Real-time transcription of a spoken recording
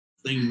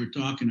thing we're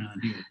talking on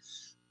here.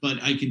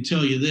 But I can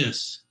tell you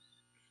this,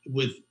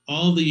 with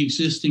all the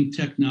existing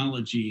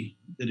technology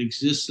that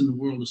exists in the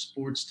world of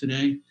sports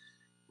today,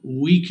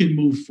 we can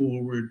move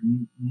forward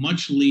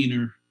much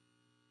leaner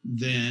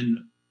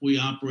than we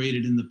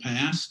operated in the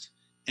past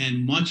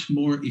and much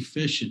more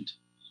efficient.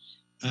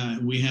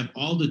 We have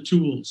all the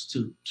tools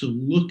to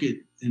look at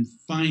and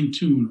fine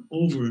tune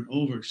over and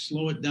over,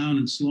 slow it down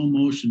in slow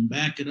motion,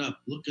 back it up,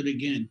 look at it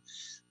again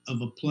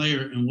of a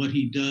player and what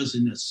he does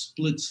in a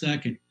split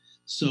second.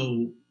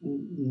 So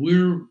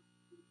you're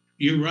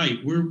right,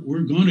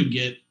 we're going to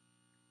get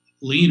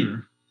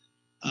leaner.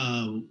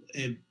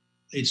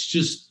 It's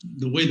just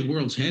the way the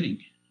world's heading.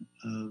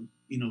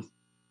 You know,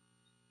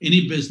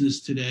 any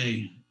business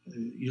today,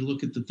 you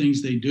look at the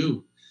things they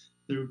do.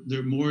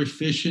 They're more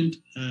efficient.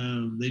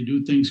 They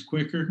do things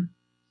quicker.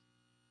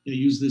 They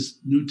use this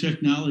new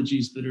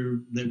technologies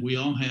that we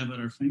all have at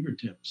our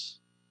fingertips.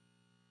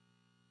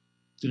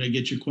 Did I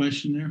get your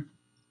question there?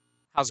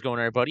 How's it going,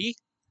 everybody?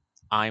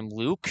 I'm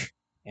Luke,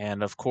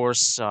 and of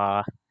course,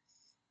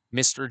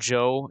 Mr.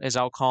 Joe, as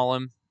I'll call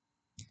him,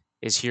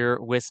 is here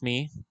with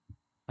me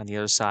on the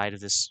other side of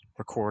this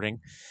recording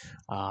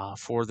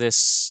for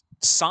this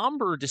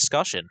somber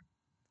discussion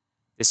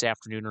this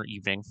afternoon or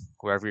evening,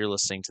 wherever you're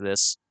listening to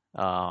this.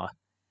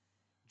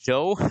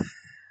 Joe,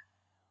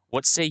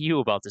 what say you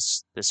about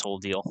this whole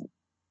deal?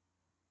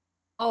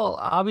 Well,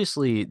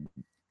 obviously,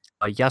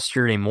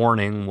 yesterday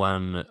morning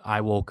when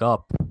I woke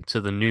up to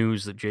the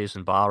news that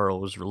Jason Botterill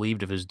was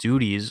relieved of his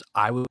duties,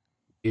 I was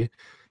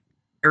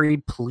very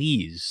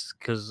pleased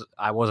because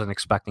I wasn't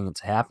expecting it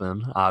to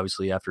happen.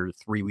 Obviously, after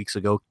 3 weeks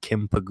ago,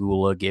 Kim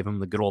Pegula gave him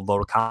the good old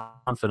vote of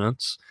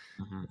confidence.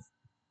 Mm-hmm.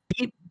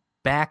 Deep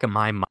back in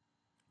my mind,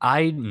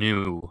 I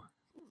knew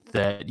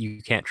that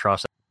you can't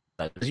trust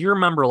that. Because you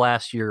remember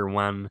last year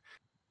when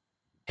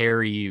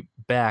Harry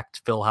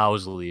backed Phil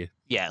Housley,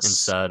 yes, and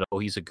said, "Oh,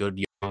 he's a good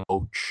young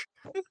coach,"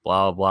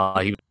 blah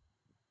blah.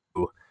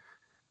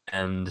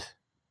 And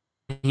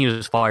he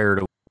was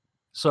fired.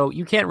 So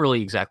you can't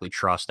really exactly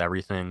trust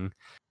everything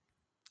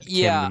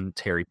Kim and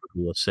Terry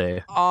Pegula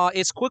say.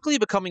 It's quickly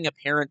becoming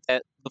apparent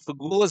that the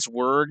Pegula's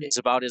word is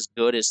about as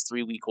good as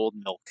 3-week-old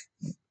milk,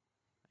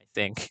 I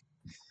think.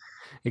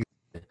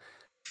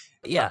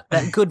 Yeah,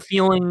 that good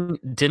feeling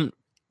didn't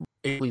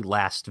really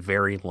last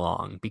very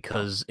long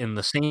because in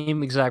the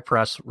same exact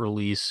press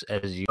release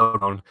as you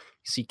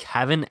see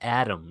Kevin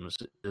Adams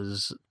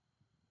is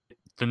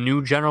the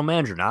new general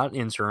manager, not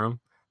interim.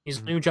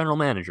 He's the new general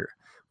manager.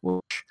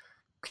 Which,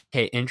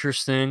 okay,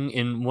 interesting.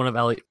 In one of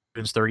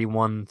Elliott's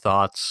 31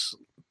 thoughts,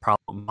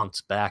 probably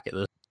months back at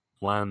this,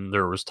 when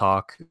there was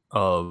talk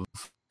of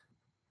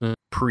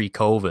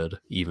pre-COVID,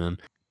 even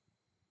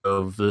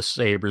of the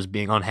Sabres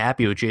being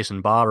unhappy with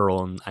Jason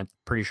Botterill, and I'm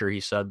pretty sure he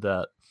said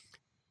that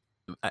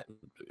a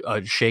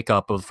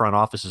shakeup of the front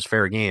office is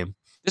fair game.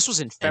 This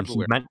was in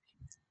February.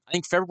 I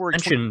think February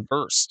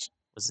 21st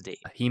was the date.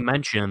 He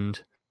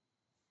mentioned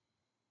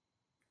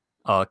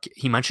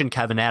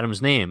Kevin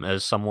Adams' name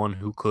as someone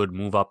who could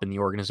move up in the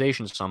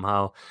organization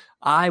somehow.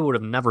 I would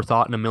have never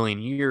thought in a million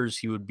years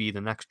he would be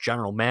the next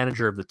general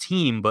manager of the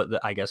team, but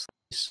I guess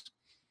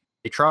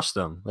they trust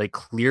him. They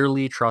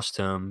clearly trust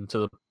him to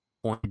the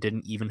point he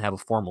didn't even have a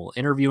formal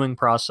interviewing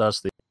process.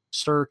 They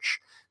search.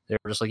 They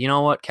were just like, you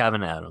know what,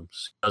 Kevin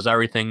Adams does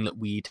everything that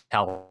we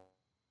tell him.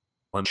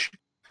 I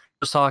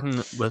was talking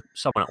with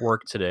someone at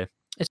work today.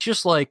 It's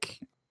just like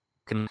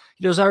he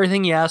does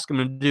everything you ask him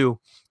to do.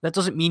 That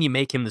doesn't mean you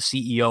make him the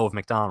CEO of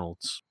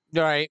McDonald's.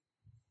 Right.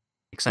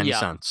 Makes any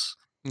sense.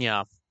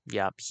 Yeah.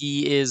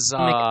 He is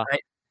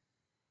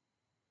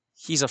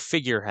he's a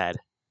figurehead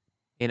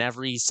in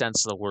every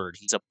sense of the word.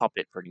 He's a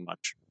puppet pretty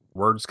much.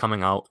 Words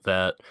coming out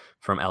that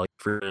from Elliot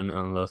Friedman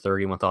on the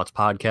 31 Thoughts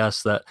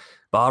podcast that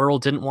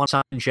Botterill didn't want to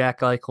sign Jack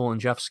Eichel and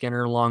Jeff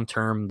Skinner long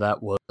term.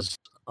 That was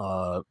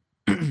the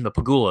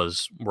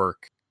Pegula's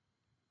work.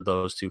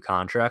 Those two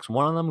contracts.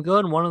 One of them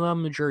good, one of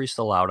them the jury's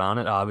still out on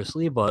it,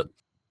 obviously, but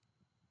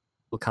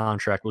the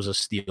contract was a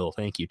steal.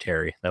 Thank you,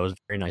 Terry. That was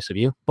very nice of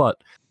you. But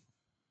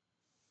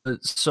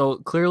so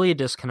clearly a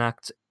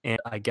disconnect, and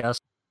I guess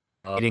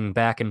getting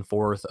back and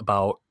forth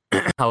about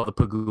how the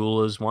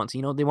Pegulas want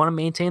to, they want to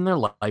maintain their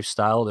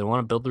lifestyle. They want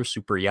to build their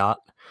super yacht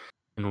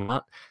and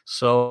whatnot.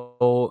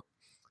 So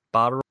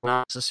Botterill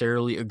not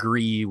necessarily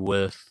agree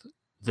with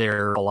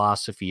their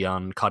philosophy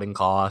on cutting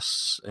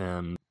costs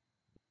and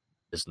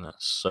business.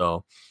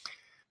 So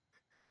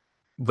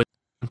with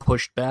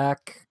pushed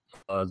back,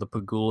 the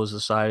Pegulas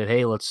decided,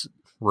 hey, let's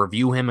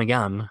review him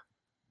again.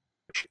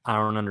 Which I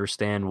don't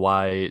understand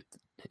why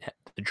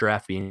the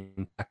draft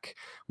being back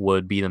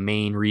would be the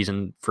main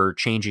reason for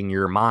changing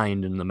your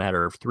mind in the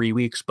matter of 3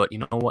 weeks. But you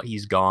know what?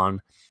 He's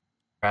gone.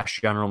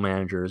 Trash general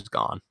manager is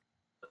gone.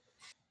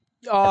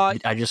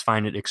 I just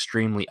find it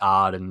extremely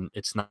odd, and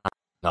it's not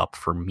up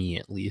for me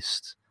at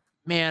least.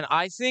 Man,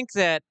 I think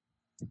that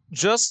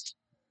just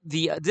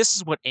this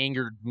is what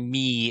angered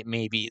me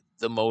maybe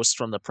the most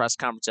from the press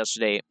conference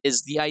yesterday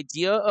is the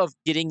idea of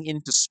getting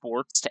into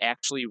sports to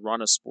actually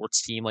run a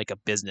sports team like a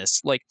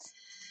business. Like,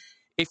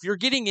 if you're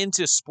getting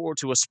into a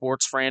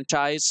sports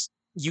franchise,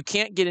 you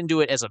can't get into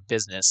it as a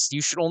business.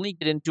 You should only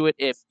get into it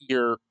if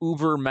you're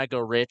uber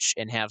mega rich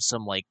and have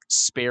some like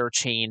spare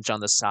change on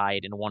the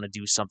side and want to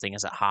do something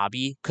as a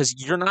hobby, because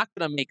you're not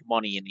going to make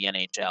money in the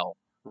NHL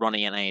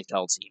running an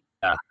NHL team.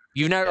 Yeah.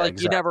 You've never Yeah, you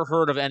exactly. never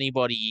heard of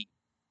anybody,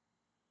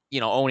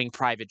 owning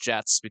private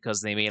jets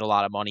because they made a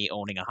lot of money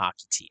owning a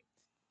hockey team.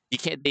 You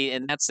can't.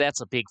 And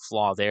that's a big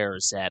flaw there,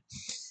 is that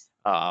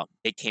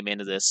they came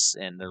into this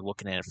and they're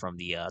looking at it from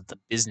the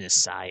business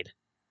side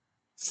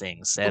of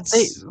things. Well,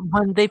 That's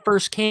when they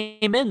first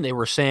came in, they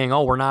were saying,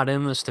 "Oh, we're not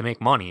in this to make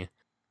money.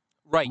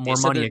 right. They More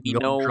said money, I there'd can be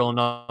go and no. drill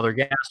another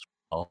gas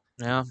well."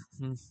 Yeah.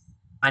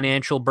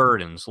 Financial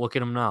burdens. Look at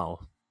them now.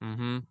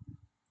 Mm-hmm.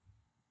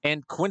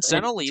 And And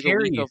coincidentally, the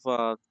week Jerry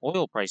of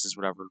oil prices,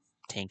 whatever,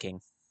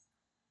 tanking.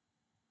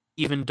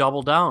 even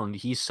doubled down.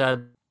 He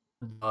said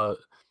the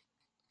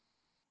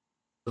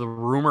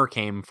rumor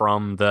came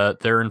from that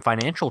they're in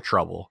financial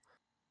trouble.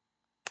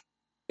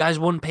 You guys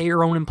wouldn't pay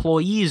your own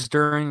employees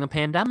during the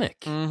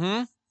pandemic.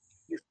 Mm-hmm.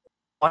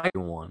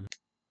 Everyone.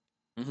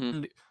 Mm-hmm.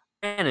 And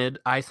granted,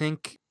 I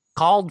think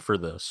called for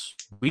this.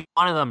 We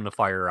wanted them to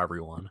fire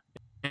everyone,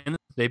 and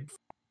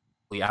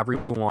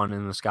everyone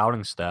in the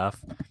scouting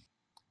staff.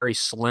 Very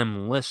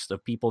slim list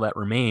of people that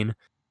remain.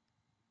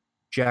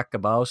 Jack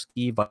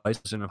Gabowski, Vice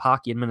President of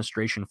Hockey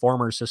Administration,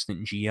 former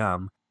Assistant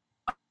GM,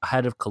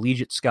 Head of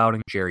Collegiate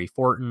Scouting, Jerry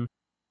Fortin,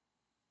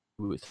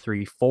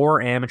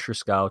 4 amateur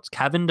scouts,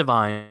 Kevin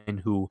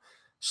Devine, who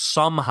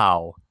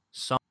somehow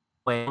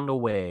found a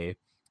way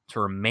to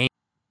remain.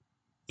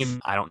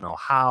 I don't know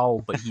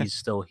how, but he's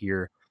still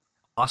here.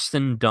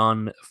 Austin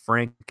Dunn,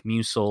 Frank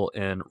Musel,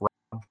 and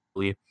Rob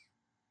Lee.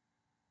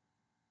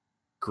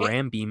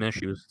 Graham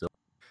Beamish, who was still,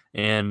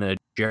 and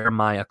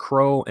Jeremiah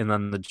Crow, and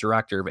then the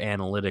director of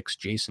analytics,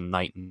 Jason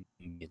Knighton.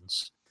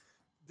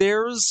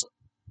 There's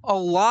a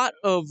lot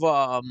of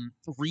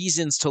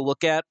reasons to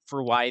look at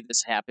for why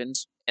this happened,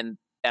 and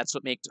that's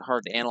what makes it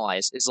hard to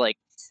analyze. Is like,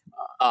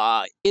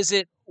 is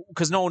it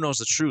because no one knows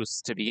the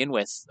truth to begin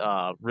with?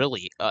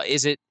 Really,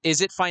 is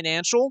it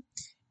financial?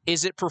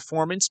 Is it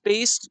performance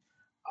based?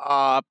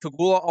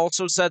 Pegula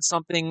also said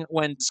something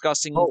when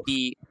discussing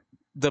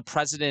the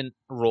president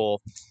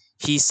role.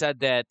 He said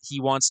that he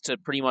wants to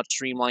pretty much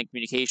streamline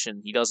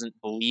communication. He doesn't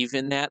believe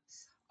in that.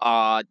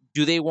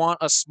 Do they want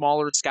a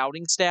smaller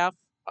scouting staff?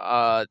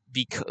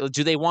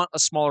 Do they want a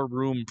smaller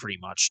room? Pretty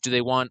much. Do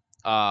they want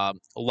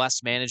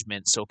less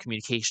management so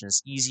communication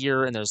is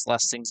easier and there's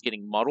less things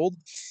getting muddled?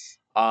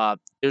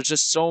 There's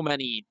just so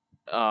many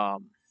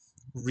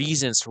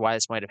reasons for why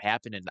this might have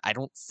happened, and I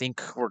don't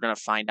think we're gonna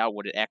find out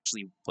what it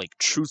actually like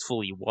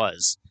truthfully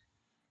was.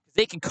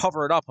 They can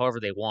cover it up however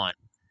they want.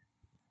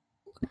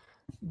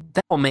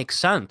 That will make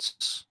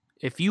sense.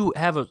 If you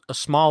have a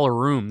smaller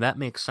room, that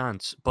makes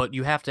sense. But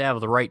you have to have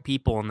the right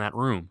people in that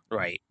room.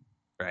 Right.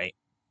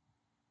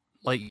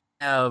 Like, you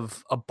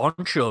have a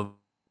bunch of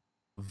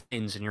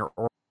things in your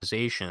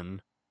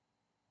organization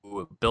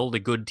who build a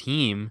good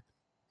team.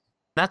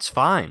 That's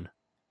fine,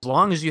 as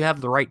long as you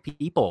have the right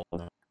people.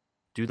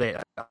 Do they?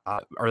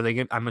 Are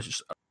they? I'm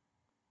just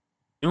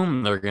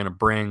assume they're going to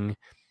bring.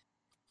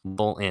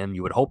 Well, and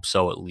you would hope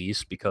so, at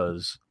least,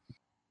 because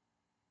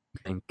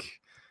I think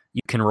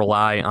you can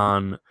rely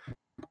on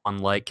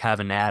like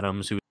Kevin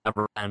Adams, who's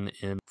never been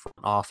in front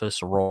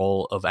office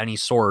role of any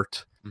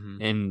sort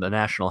in the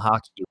National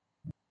Hockey League,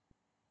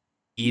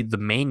 be the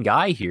main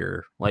guy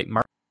here. Like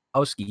Mark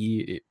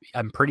Bukowski,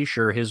 I'm pretty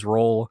sure his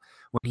role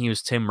when he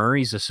was Tim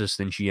Murray's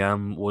assistant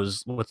GM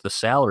was with the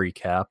salary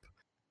cap.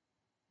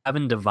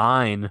 Kevin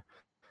Devine,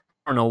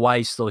 I don't know why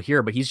he's still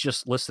here, but he's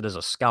just listed as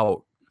a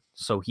scout,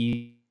 so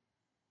he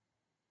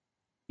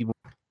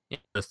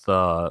with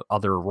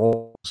other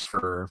roles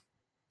for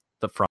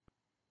the front.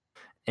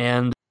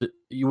 And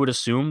you would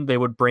assume they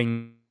would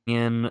bring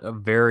in a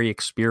very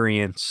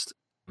experienced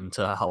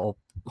to help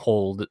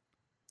hold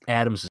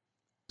Adams,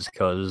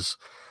 because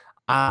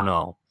I don't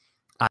know.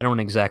 I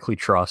don't exactly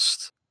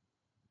trust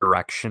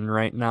direction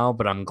right now,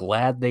 but I'm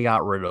glad they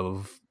got rid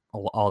of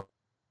all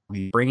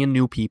bringing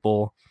new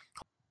people,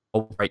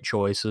 right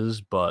choices,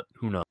 but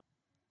who knows?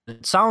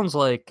 It sounds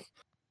like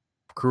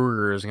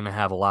Kruger is going to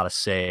have a lot of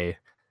say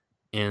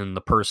in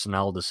the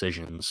personnel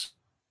decisions.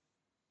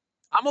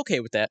 I'm okay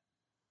with that.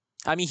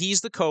 I mean,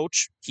 he's the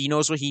coach. He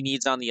knows what he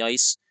needs on the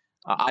ice.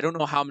 I don't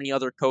know how many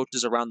other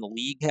coaches around the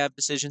league have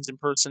decisions in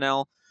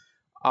personnel,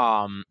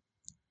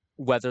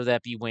 whether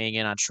that be weighing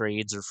in on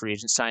trades or free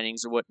agent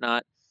signings or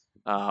whatnot,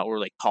 or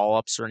like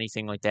call-ups or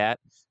anything like that.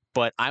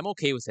 But I'm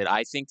okay with it.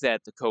 I think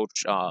that the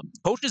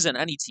coaches in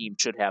any team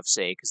should have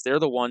say, because they're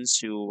the ones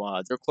who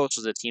they're closer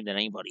to the team than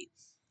anybody.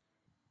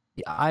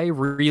 I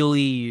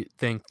really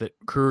think that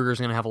Kruger's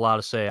going to have a lot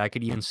to say. I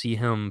could even see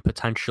him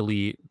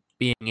potentially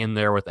being in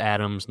there with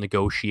Adams,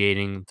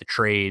 negotiating the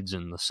trades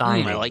and the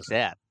signings. I like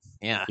that.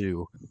 Yeah,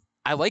 too.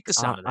 I like the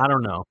sound of that. I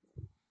don't know.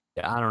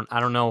 Yeah, I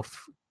don't know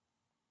if,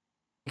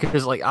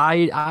 because like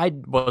I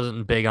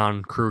wasn't big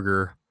on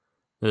Kruger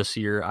this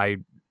year. I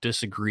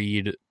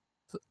disagreed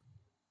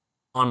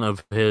one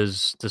of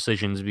his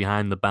decisions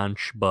behind the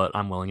bench, but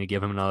I'm willing to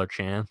give him another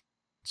chance.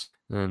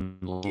 And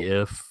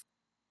if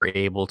we're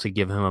able to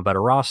give him a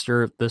better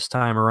roster this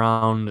time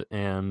around,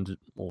 and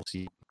we'll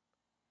see.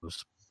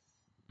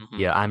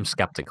 Yeah, I'm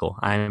skeptical.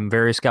 I'm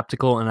very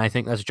skeptical, and I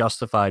think that's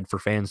justified for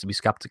fans to be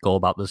skeptical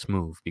about this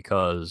move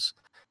because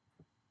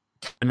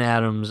Kevin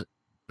Adams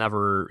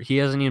he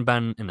hasn't even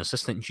been an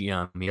assistant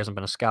GM. He hasn't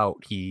been a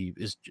scout.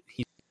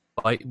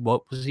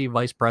 What was he,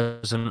 vice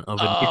president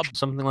of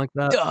something like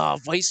that?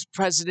 Vice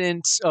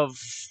president of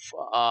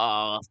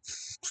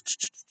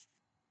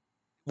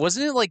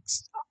wasn't it like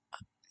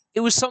it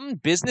was some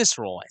business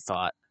role, I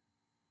thought.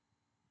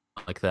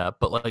 Like that,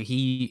 but like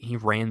he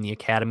ran the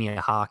Academy of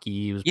Hockey.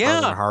 He was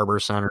president of Harbor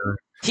Center.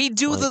 He'd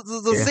do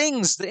the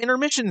things, the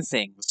intermission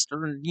things, or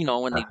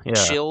when they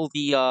chill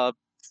the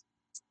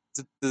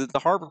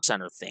Harbor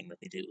Center thing that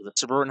they do, the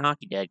suburban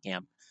hockey dad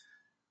camp.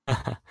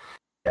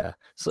 Yeah,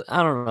 so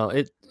I don't know.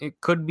 It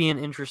could be an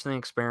interesting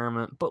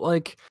experiment, but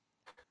like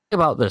think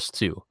about this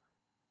too.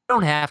 You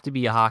don't have to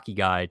be a hockey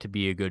guy to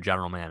be a good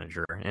general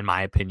manager, in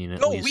my opinion.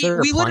 At least.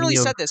 We literally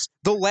said this.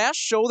 The last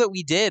show that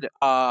we did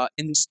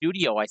in the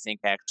studio, I think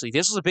actually,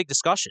 this was a big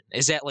discussion.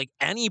 Is that like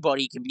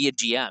anybody can be a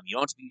GM? You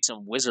don't have to be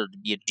some wizard to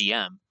be a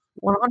GM.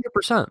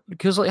 100%.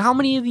 Because like, how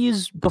many of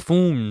these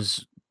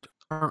buffoons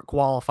aren't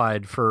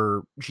qualified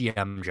for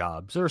GM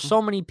jobs? There are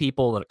so many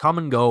people that come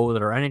and go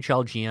that are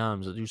NHL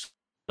GMs that do such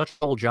a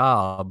whole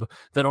job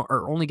that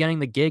are only getting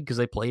the gig because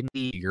they played in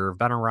the league or have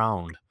been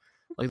around.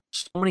 Like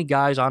so many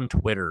guys on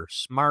Twitter,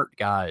 smart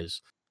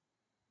guys,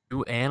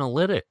 do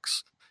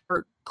analytics,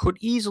 or could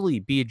easily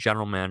be a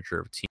general manager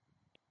of a team.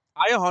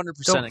 I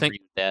 100% agree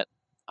with that.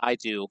 I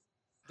do.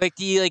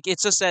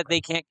 It's just that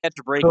they can't catch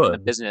a break in the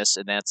business,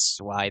 and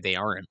that's why they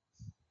aren't.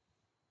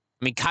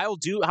 I mean, how'd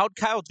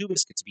Kyle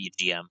Dubas get to be a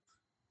GM?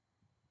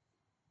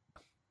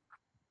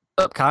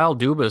 Kyle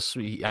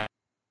Dubas,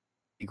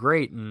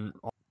 great, and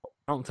I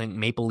don't think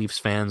Maple Leafs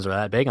fans are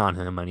that big on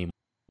him anymore.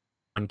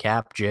 On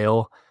cap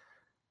jail.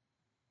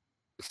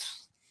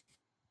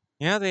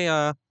 Yeah, they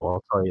well,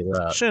 I'll tell you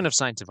that. Shouldn't have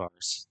signed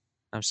Tavares.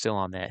 I'm still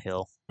on that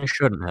hill. They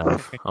shouldn't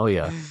have. Oh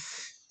yeah.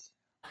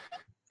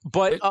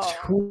 But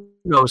who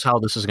knows how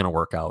this is going to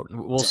work out?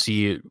 We'll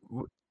see.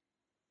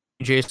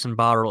 Jason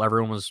Botterill,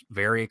 everyone was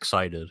very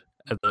excited.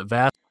 The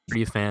vast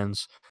majority of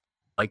fans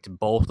liked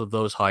both of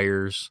those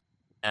hires,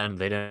 and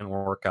they didn't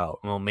work out.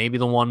 Well, maybe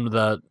the one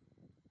that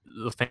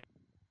the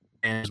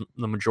fans,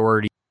 the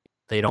majority,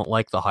 they don't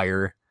like the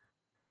hire.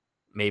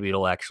 Maybe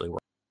it'll actually work.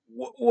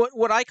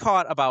 What I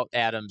caught about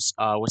Adams,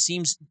 what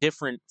seems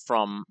different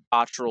from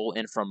Botterill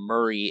and from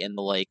Murray and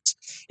the likes,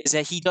 is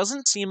that he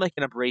doesn't seem like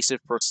an abrasive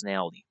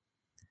personality.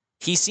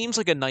 He seems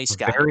like a nice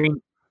guy.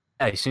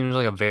 He seems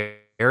like a very,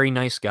 very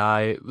nice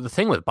guy. The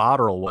thing with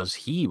Botterill was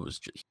he was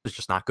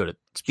just not good at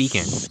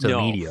speaking to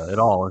the media at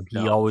all, and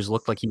he always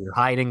looked like he was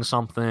hiding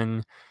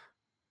something.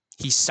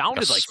 He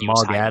sounded like he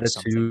was hiding attitude.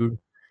 Something.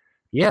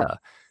 Yeah,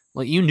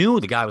 like you knew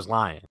the guy was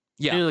lying.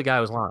 Yeah, you knew the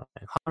guy was lying,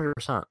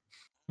 100%.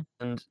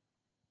 And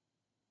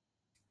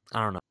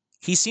I don't know.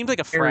 He seemed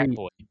like a frat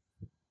boy.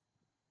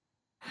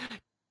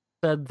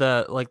 Said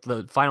that like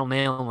the final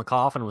nail in the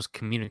coffin was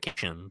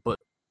communication, but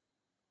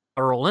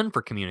roll in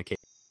for communication.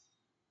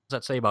 What does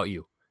that say about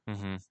you?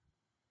 Mm-hmm.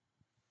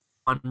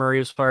 On Murray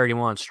was fired. He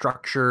wanted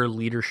structure,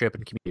 leadership,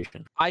 and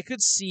communication. I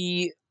could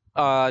see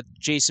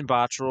Jason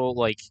Botterill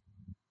like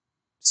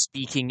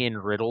speaking in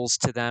riddles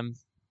to them.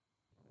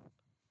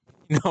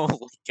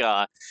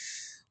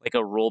 Like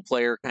a role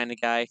player kind of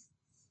guy.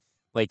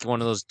 Like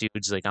one of those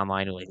dudes like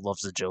online who like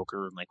loves the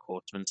Joker and like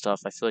quotes him and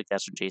stuff. I feel like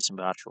that's what Jason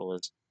Botterill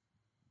is.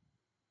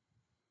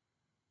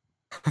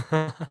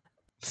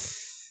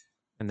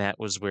 And that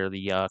was where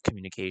the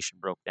communication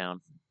broke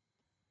down.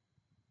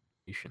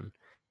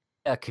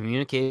 Yeah,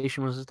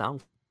 communication was his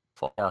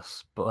downfall.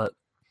 Yes, but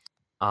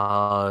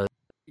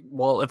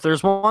well, if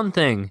there's one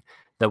thing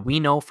that we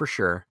know for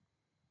sure,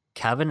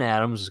 Kevin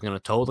Adams is going to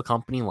toe the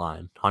company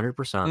line, 100%.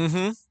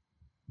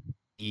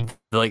 Mm-hmm.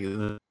 Like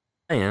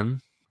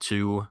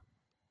to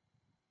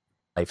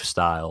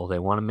lifestyle. They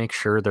want to make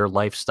sure their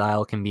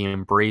lifestyle can be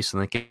embraced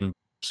and they can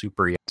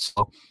super young.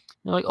 So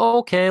they're like, oh,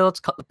 okay, let's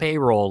cut the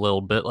payroll a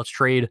little bit. Let's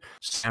trade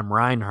Sam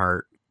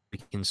Reinhart. We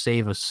can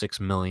save us $6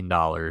 million.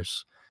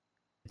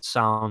 It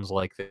sounds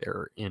like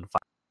they're in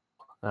fight.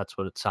 That's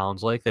what it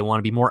sounds like. They want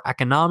to be more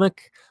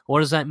economic. What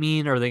does that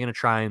mean? Are they going to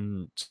try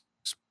and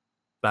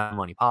spend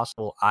money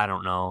possible? I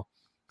don't know.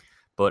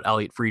 But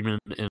Elliot Friedman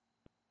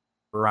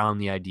around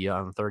the idea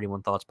on the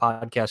 31 Thoughts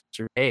podcast.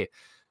 Hey,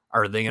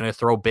 are they going to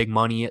throw big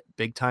money at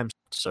big time?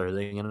 Are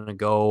they going to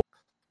go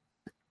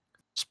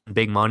spend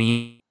big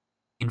money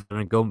and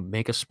going to go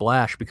make a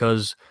splash?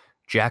 Because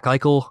Jack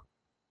Eichel,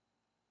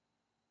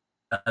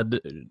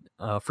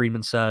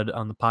 Friedman said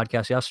on the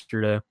podcast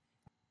yesterday,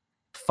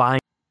 fine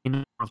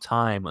of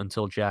time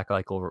until Jack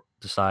Eichel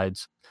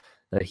decides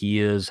that he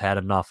has had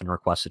enough and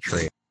requests a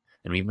trade.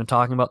 And we've been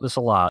talking about this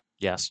a lot.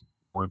 Yes.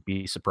 Won't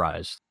be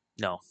surprised.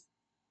 No.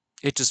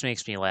 It just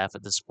makes me laugh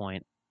at this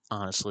point,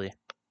 honestly.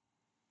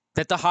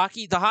 that the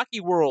hockey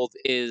world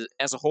is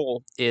as a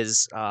whole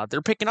is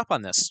they're picking up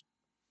on this.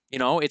 You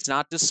know, it's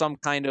not just some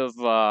kind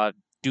of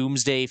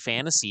doomsday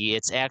fantasy.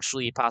 It's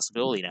actually a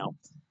possibility now.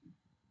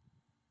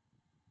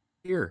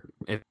 Here,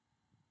 if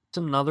it's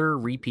another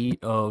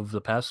repeat of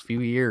the past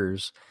few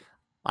years,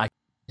 I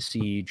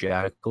see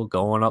Jack Eichel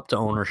going up to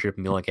ownership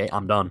and be like, "Hey,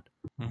 I'm done."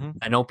 Mm-hmm.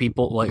 I know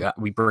people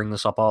we bring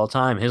this up all the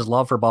time. His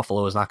love for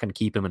Buffalo is not going to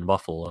keep him in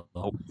Buffalo.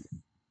 Nope.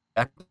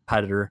 That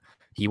competitor,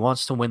 he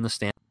wants to win the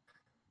stand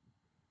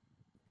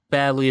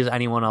badly as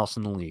anyone else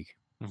in the league.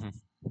 Mm-hmm.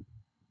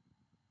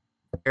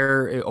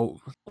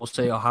 We'll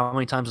say, how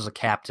many times has a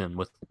captain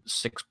with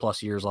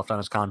 6+ years left on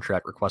his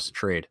contract request a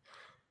trade?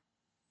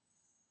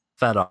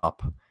 Fed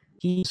up.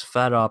 He's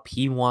fed up.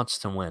 He wants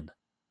to win.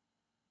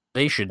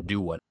 They should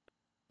do what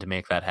to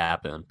make that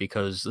happen,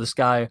 because this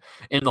guy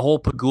in the whole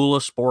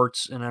Pegula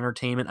sports and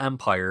entertainment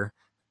empire,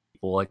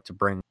 people like to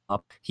bring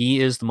up,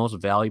 he is the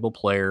most valuable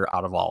player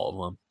out of all of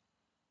them.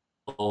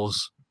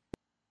 Bulls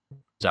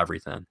is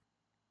everything.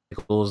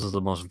 Bulls is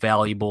the most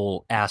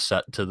valuable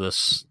asset to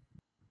this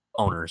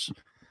owners.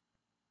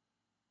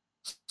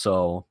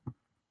 So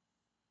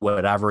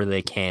whatever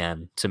they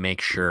can to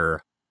make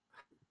sure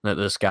that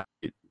this guy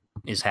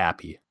is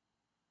happy.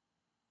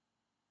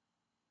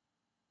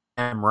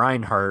 And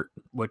Reinhart,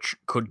 which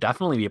could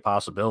definitely be a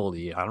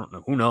possibility. I don't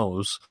know. Who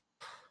knows?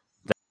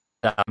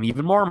 That I'm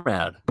even more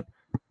mad.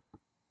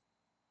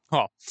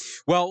 Oh,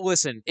 well,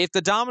 listen, if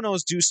the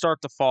dominoes do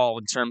start to fall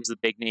in terms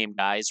of big name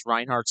guys,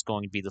 Reinhart's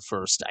going to be the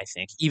first, I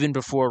think, even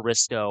before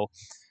Risto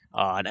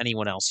and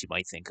anyone else you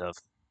might think of.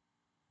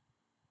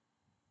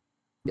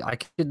 I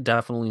could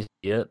definitely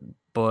see it,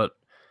 but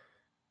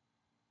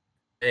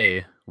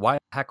hey, why the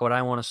heck would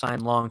I want to sign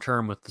long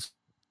term with the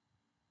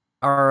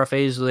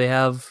RFAs they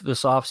have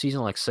this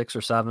offseason? Like 6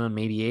 or 7,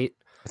 maybe 8.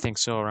 I think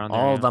so, around there.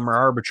 All of them are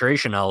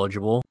arbitration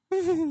eligible.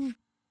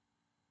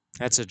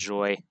 That's a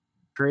joy.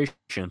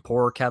 Arbitration.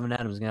 Poor Kevin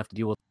Adams is going to have to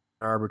deal with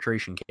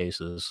arbitration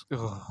cases.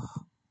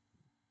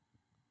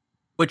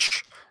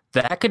 Which,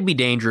 that could be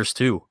dangerous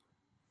too.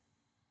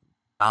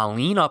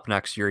 Alin up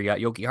next year. You got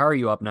Yoki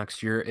Haru up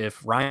next year.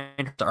 If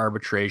Ryan to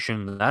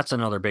arbitration, that's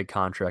another big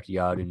contract you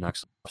got to do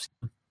next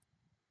offseason.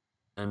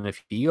 And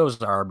if he goes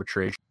to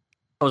arbitration,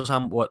 who knows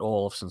what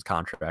Olofsson's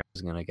contract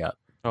is going to get.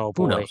 Oh,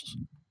 boy. Who knows?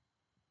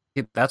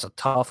 That's a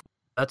tough...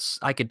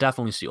 I could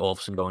definitely see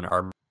Olofsson going to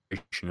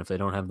arbitration if they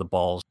don't have the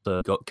balls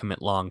to go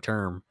commit long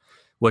term.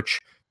 Which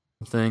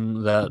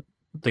thing that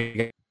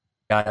the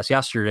guy asked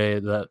yesterday,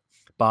 that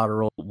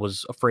Botterill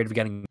was afraid of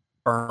getting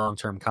burned long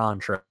term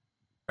contract.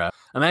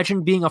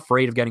 Imagine being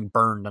afraid of getting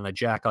burned on a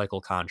Jack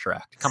Eichel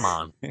contract. Come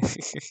on.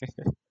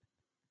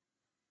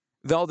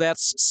 Though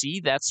that's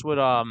what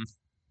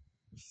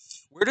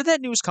where did that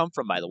news come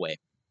from, by the way?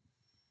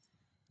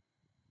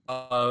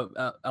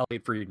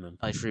 Elliot Friedman.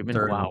 Elliot Friedman.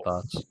 Third Wow.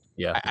 thoughts.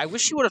 Yeah. I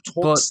wish you would have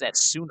told us that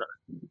sooner.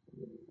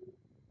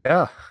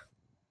 Yeah.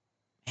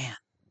 Man.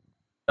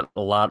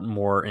 A lot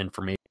more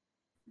information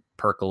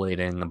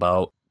percolating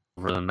about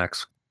over the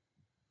next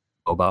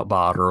about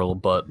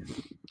Botterill, but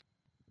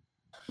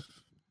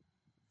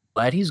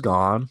glad he's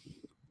gone.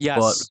 Yes,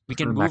 but we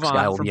can the move next on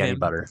guy will from be any him.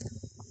 better.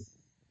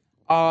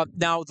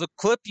 Now, the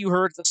clip you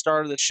heard at the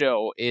start of the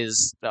show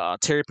is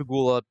Terry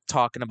Pegula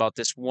talking about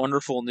this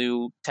wonderful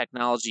new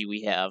technology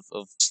we have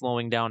of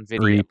slowing down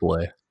video.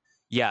 Replay.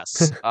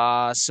 Yes.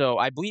 So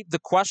I believe the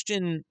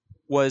question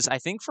was, I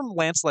think, from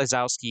Lance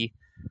Lysowski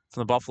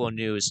from the Buffalo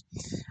News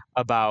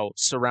about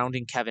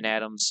surrounding Kevin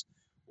Adams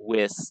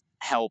with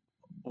help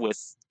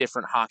with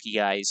different hockey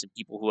guys and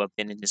people who have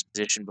been in his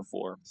position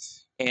before.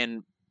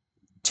 And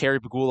Terry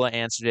Pegula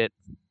answered it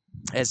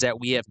as that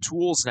we have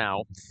tools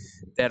now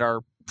that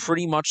are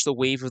pretty much the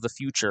wave of the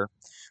future,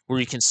 where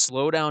you can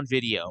slow down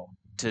video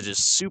to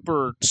just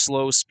super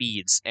slow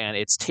speeds, and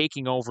it's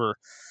taking over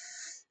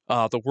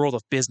the world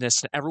of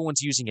business.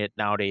 Everyone's using it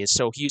nowadays.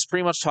 So he's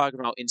pretty much talking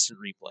about instant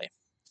replay.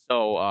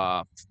 So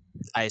I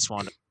just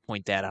wanted to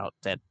point that out.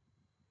 That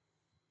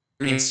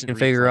You can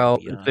figure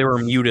out if they were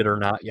muted or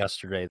not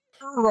yesterday.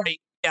 Right.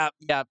 Yeah.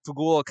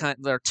 Pegula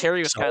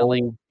Terry was kind of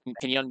like,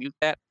 "Can you unmute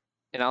that?"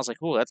 And I was like,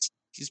 "Oh,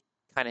 he's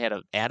kind of had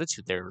an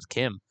attitude there with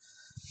Kim."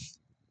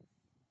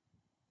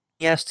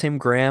 He asked Tim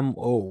Graham,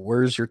 "Oh,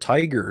 where's your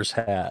Tigers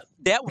hat?"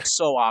 That was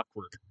so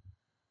awkward.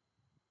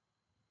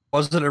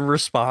 Wasn't a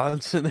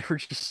response, and they were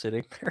just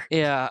sitting there.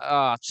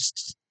 Yeah,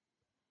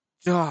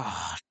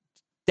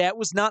 that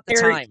was not the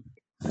time.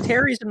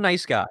 Terry's a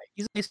nice guy.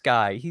 He's a nice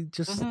guy. He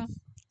just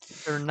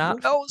they're not.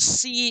 Oh,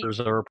 see, there's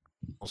a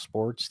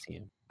sports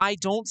team. I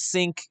don't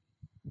think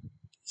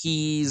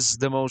he's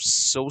the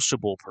most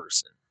sociable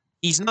person.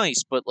 He's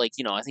nice, but I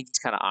think he's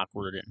kind of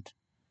awkward. And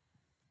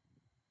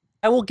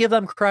I will give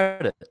them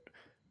credit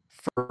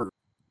for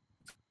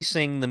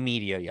facing the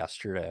media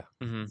yesterday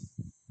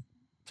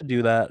to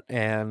do that,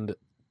 and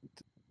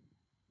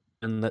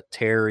that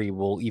Terry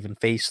will even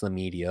face the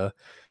media.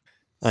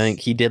 I think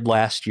he did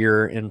last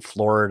year in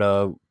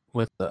Florida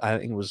with I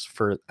think it was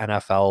for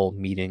NFL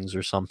meetings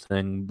or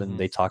something. Then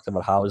they talked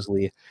about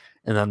Housley,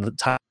 and then the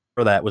time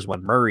for that was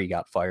when Murray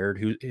got fired,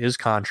 who his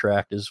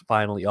contract is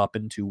finally up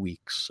in 2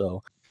 weeks.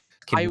 So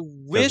I if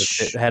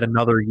wish it had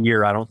another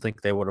year, I don't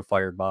think they would have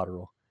fired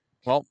Botterill.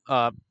 Well,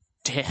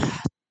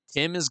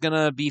 Tim is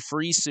gonna be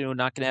free soon,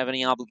 not gonna have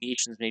any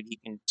obligations. Maybe he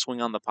can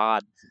swing on the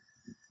pod.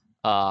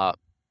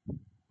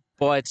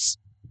 But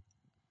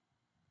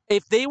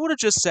if they would have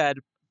just said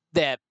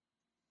that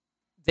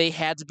they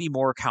had to be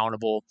more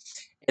accountable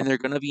and they're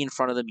gonna be in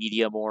front of the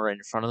media more and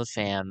in front of the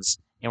fans,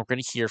 and we're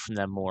gonna hear from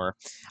them more,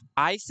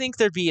 I think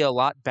there'd be a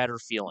lot better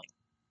feeling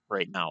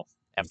right now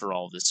after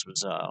all this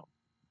was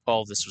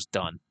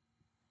done.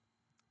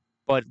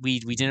 But we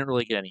didn't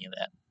really get any of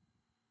that.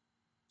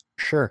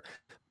 Sure.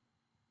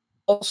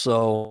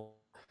 Also,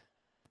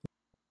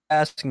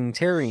 asking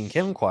Terry and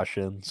Kim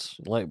questions,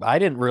 like I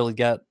didn't really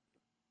get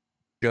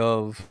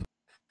of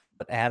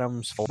what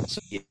Adam's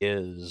philosophy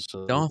is,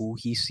 who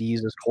he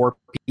sees as core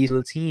piece of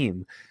the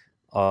team.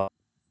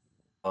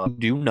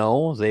 Do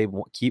know they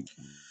keep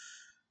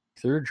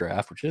through the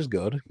draft, which is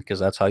good because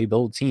that's how you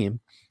build a team.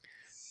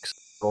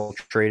 They're all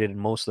traded in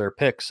most of their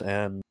picks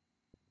and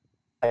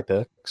high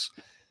picks.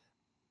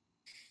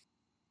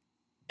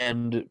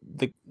 And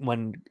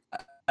when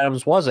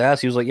Adams was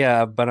asked, he was like,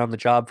 "Yeah, I've been on the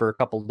job for a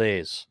couple of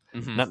days,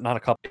 not a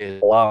couple of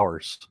days,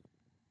 hours."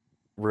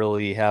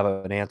 Really have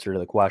an answer to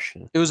the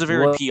question. It was a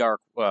very PR.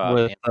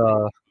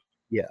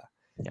 Yeah.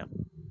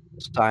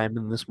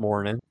 Simon this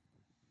morning.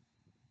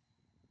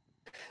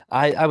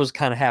 I was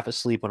kind of half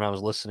asleep when I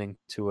was listening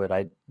to it.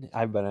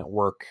 I've been at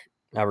work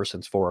ever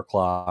since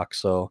 4:00,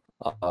 so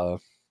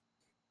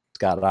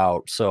got it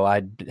out. So I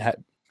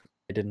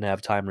didn't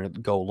have time to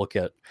go look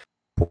at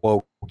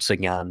quotes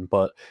again,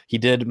 but he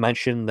did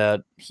mention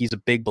that he's a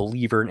big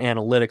believer in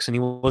analytics, and he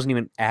wasn't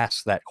even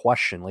asked that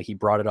question. Like, he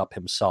brought it up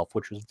himself,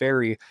 which was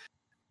very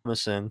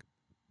promising.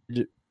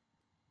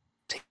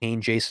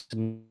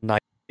 Jason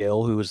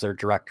Nightingale, who is their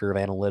director of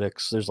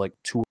analytics. There's like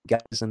 2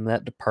 guys in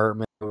that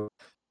department who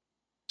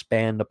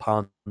expand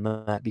upon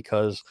that,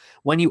 because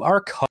when you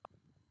are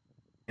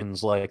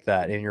things like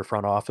that in your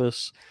front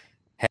office,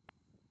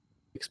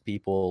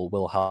 people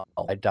will help.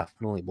 I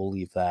definitely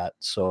believe that.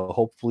 So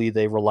hopefully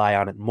they rely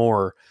on it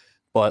more.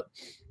 But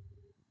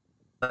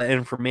the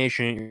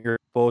information at your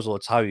disposal,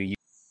 it's how you use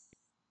it.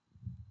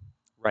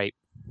 Right.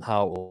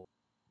 How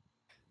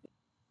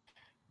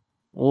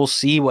we'll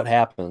see what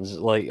happens.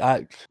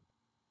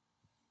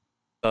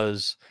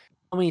 Because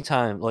how many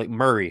times, like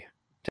Murray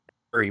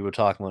would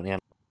talk about analytics.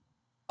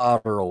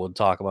 Botterill would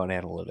talk about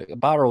analytics.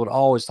 Botterill would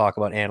always talk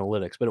about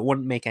analytics, but it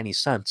wouldn't make any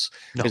sense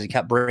because he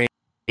kept bringing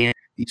in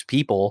these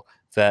people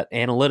that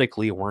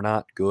analytically were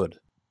not good.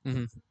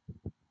 Mm-hmm.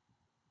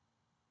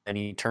 And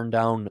he turned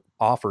down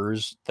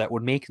offers that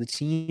would make the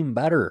team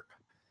better.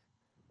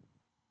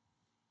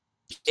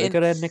 They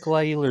could have had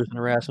Nikolai Ehlers and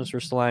Erasmus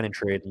Ristolainen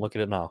trade, and look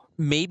at it now.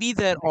 Maybe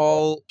that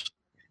all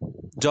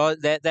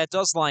that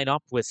does line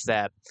up with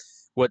that,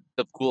 what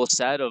the Pegula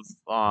said of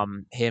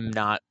him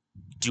not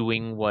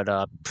doing what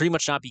pretty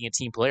much not being a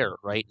team player,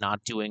 right?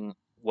 Not doing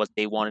what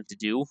they wanted to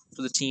do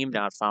for the team,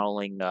 not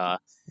following what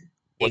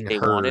they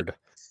wanted.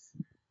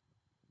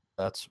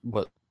 That's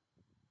what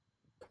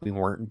we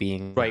weren't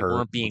being right. Heard.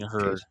 Weren't being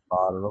heard.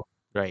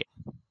 Right.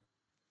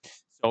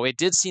 So it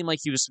did seem like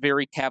he was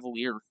very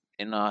cavalier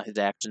in his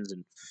actions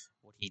and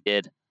what he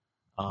did.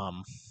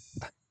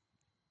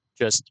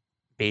 Just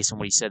based on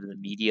what he said in the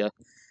media,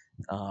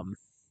 and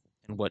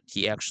what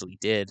he actually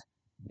did,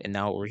 and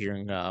now what we're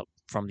hearing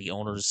from the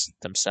owners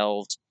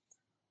themselves.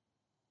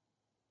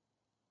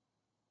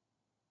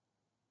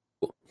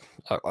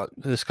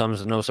 This comes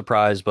as no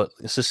surprise, but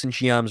assistant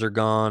GMs are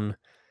gone.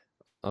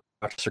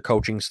 Their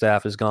coaching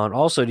staff is gone.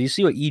 Also, do you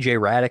see what EJ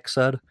Radick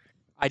said?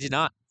 I did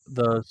not.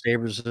 The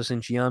Sabres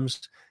assistant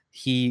GMs.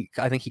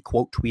 I think he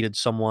quote tweeted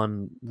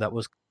someone that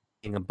was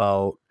talking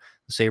about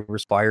the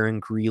Sabres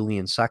firing Greeley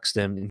and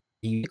Sexton, and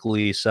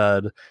he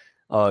said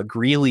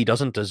Greeley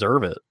doesn't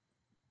deserve it.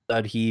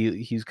 That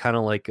he's kind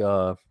of like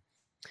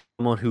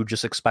someone who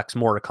just expects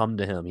more to come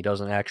to him. He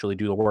doesn't actually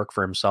do the work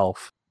for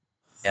himself.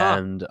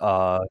 And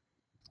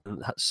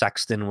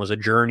Sexton was a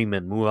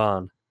journeyman. Move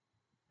on.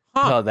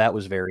 That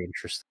was very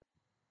interesting.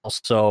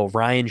 Also,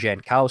 Ryan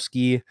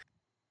Jankowski,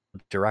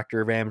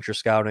 director of amateur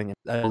scouting,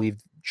 and I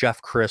believe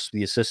Jeff Crisp,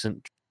 the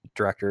assistant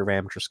director of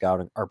amateur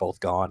scouting, are both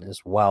gone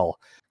as well.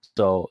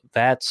 So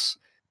that's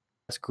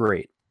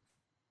great.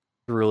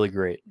 Really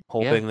great.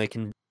 Hoping they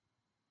can.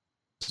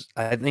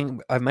 I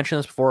think I've mentioned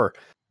this before.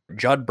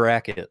 Judd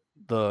Brackett,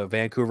 the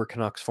Vancouver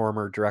Canucks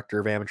former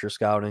director of amateur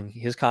scouting,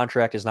 his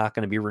contract is not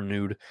going to be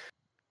renewed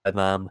by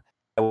them.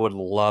 I would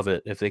love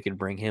it if they could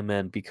bring him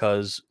in,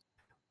 because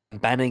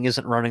Benning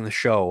isn't running the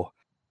show.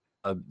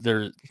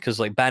 Because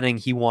like Benning,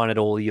 he wanted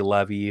Olli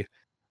Levy.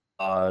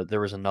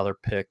 There was another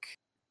pick.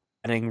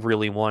 Benning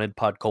really wanted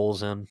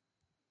Podkolzin.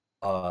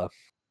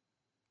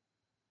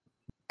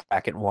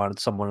 Brackett wanted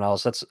someone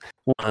else. That's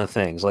one of the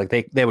things. Like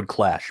they would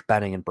clash.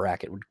 Benning and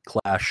Brackett would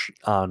clash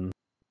on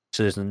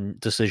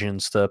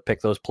decisions to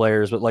pick those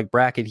players. But like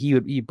Brackett,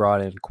 he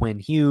brought in Quinn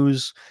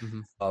Hughes,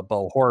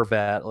 Bo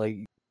Horvat.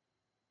 Like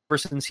ever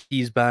since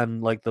he's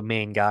been like the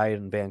main guy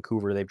in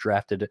Vancouver, they've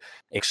drafted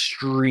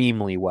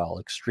extremely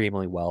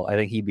well. I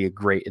think he'd be a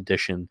great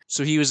addition.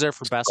 So he was there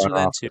for Besser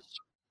then too?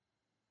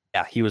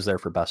 Yeah, he was there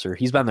for Besser.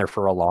 He's been there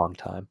for a long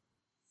time.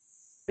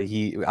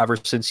 Ever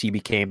since he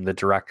became the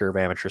director of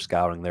amateur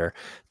scouting there,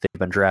 they've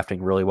been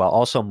drafting really well.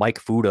 Also, Mike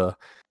Fuda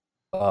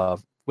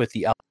with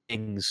the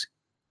Kings,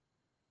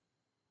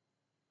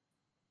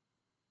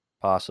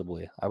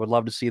 possibly. I would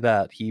love to see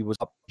that. He was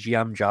up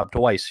GM job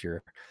twice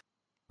here.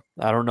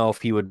 I don't know if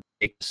he would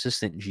take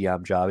assistant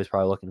GM job. He's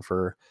probably looking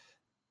for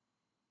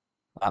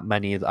not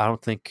many. I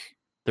don't think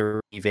there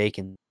are any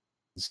vacancies.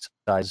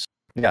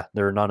 Yeah,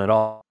 there are none at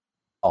all.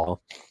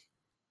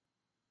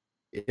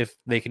 If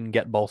they can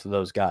get both of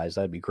those guys,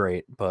 that'd be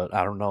great. But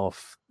I don't know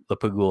if the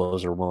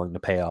Pegulas are willing to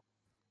pay up.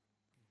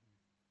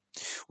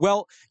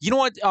 Well, you know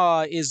what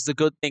is the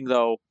good thing,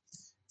 though,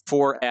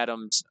 for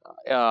Adams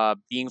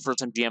being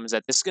first-time GM is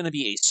that this is going to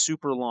be a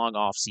super long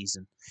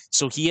offseason.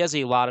 So he has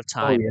a lot of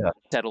time to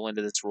settle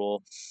into this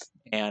role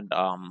and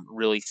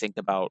really think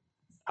about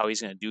how he's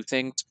going to do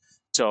things.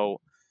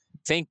 So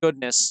thank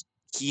goodness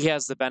he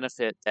has the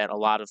benefit that a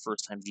lot of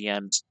first-time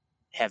GMs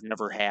have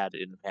never had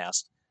in the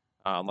past,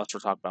 unless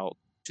we're talking about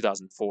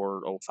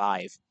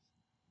 2004-05.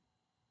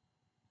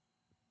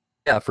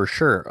 Yeah, for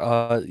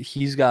sure.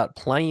 He's got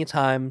plenty of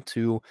time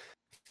to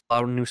fill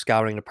out a new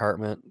scouting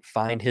department,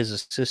 find his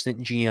assistant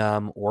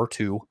GM or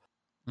two.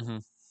 Mm-hmm.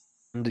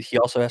 And he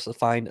also has to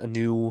find a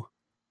new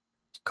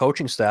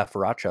coaching staff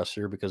for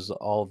Rochester because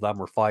all of them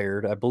were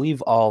fired. I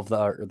believe all of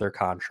their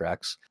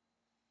contracts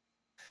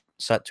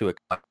set to a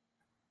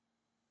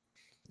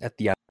at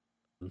the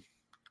end,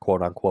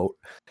 quote unquote.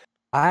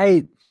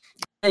 I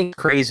think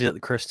it's crazy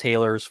that Chris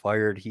Taylor's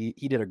fired. He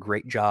did a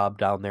great job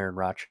down there in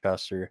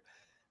Rochester,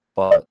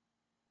 but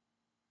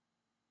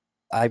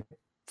I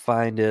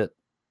find it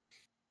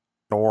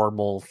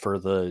normal for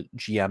the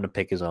GM to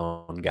pick his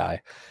own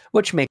guy,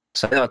 which makes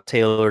sense. I thought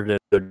Taylor did a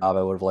good job.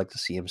 I would have liked to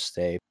see him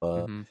stay,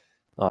 but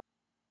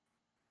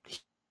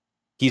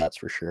that's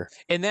for sure.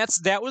 And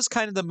that was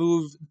kind of the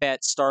move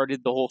that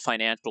started the whole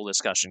financial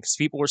discussion, because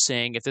people were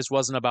saying if this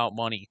wasn't about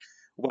money,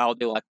 wow,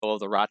 they let go of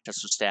the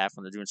Rochester staff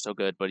when they're doing so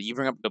good. But you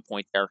bring up a good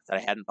point there that I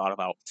hadn't thought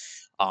about.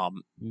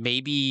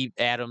 Maybe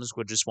Adams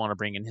would just want to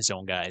bring in his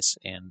own guys,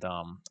 and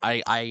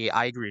I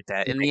agree with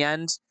that. In the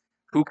end,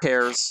 who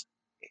cares?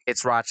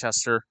 It's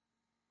Rochester,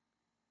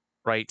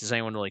 right? Does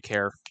anyone really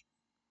care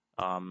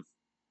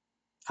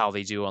how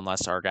they do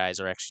unless our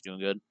guys are actually doing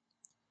good?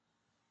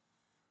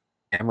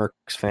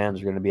 Amerks fans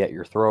are going to be at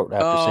your throat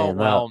after saying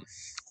that.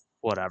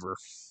 Whatever.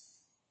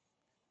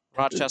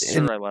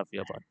 Rochester, I love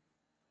you, bud.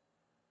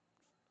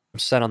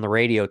 Said on the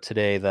radio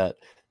today that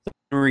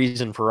the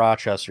reason for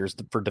Rochester is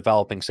for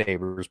developing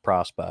Sabres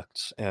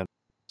prospects and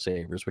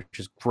Sabres, which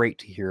is great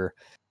to hear.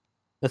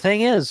 The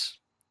thing is,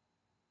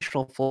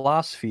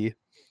 philosophy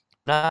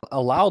not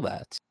allow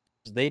that.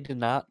 They did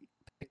not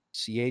pick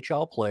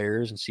CHL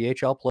players and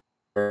CHL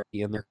players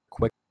in their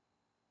quick.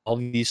 All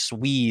these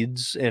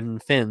Swedes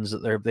and Finns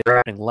that they're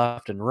drafting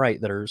left and right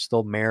that are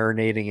still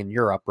marinating in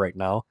Europe right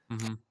now.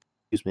 Mm-hmm.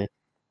 Excuse me.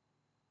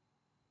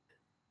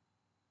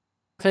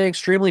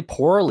 Extremely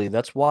poorly.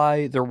 That's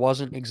why there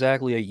wasn't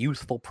exactly a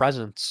youthful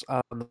presence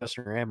on the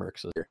Western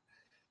Amerks this year.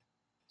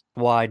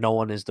 Why no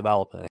one is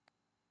developing.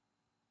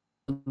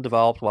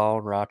 Developed well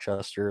in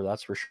Rochester,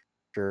 that's for sure.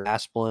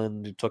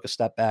 Asplund took a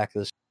step back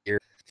this year.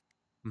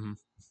 Mm-hmm.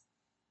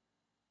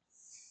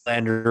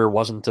 Lander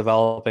wasn't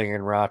developing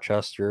in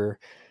Rochester.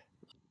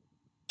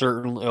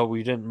 Certainly,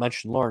 we didn't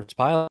mention Lawrence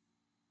Pilot.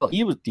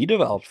 He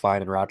developed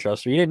fine in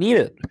Rochester. He didn't need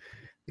it.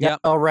 He got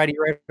already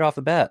right off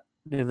the bat,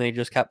 and they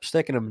just kept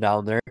sticking him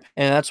down there,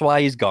 and that's why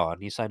he's gone.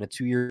 He signed a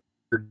 2-year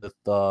with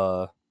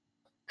the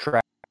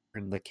track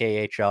in the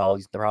KHL.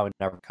 He's probably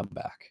never come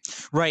back.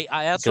 Right.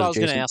 That's what I was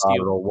going to ask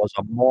you. Was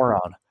a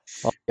moron.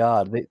 Oh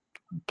God, they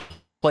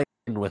played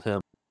with him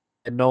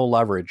and no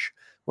leverage.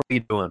 What are you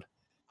doing?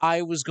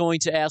 I was going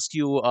to ask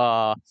you,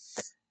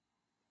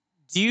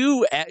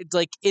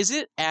 is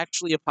it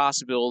actually a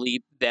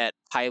possibility that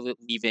Pilot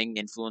leaving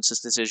influenced this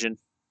decision?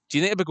 Do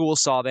you think Bagul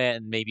saw that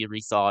and maybe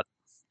rethought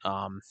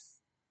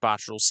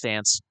Bottrell's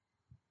stance?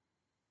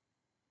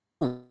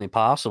 Only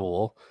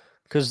possible,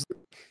 because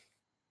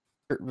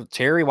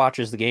Terry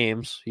watches the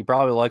games. He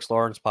probably likes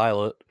Lawrence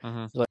Pilot.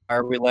 Mm-hmm. He's like, why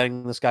are we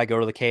letting this guy go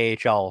to the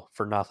KHL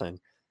for nothing?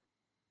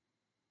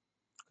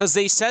 Because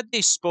they said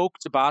they spoke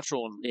to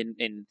Bottrell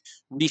in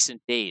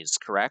recent days,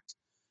 correct?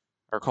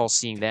 I recall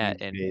seeing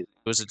that, and it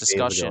was a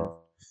discussion.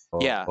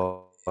 Yeah.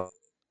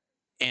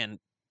 And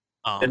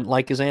didn't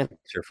like his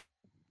answer.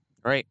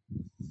 Right.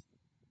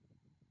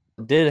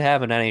 Did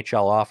have an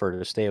NHL offer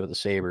to stay with the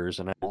Sabres,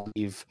 and I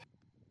believe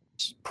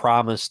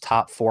promised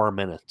top 4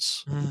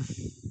 minutes.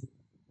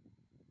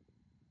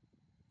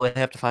 They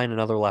have to find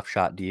another left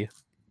shot D.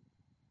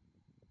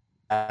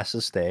 Has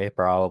to stay,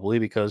 probably,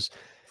 because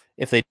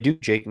if they do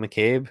Jake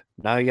McCabe,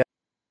 now you got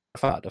a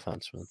five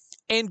defenseman.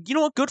 And you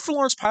know what? Good for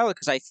Lawrence Pilot,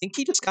 because I think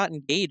he just got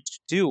engaged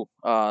too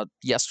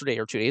yesterday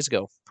or 2 days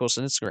ago.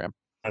 Posted on Instagram.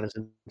 On his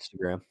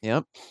Instagram.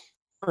 Yep.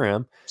 For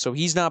him. So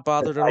he's not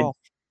bothered at all.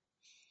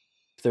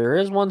 there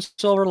is one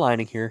silver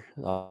lining here,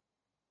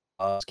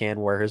 can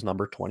wear his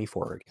number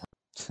 24 again.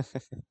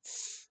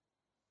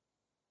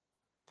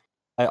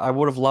 I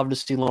would have loved to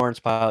see Lawrence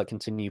Pilot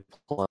continue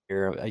playing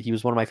here. He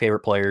was one of my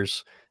favorite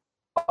players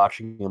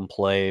watching him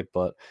play,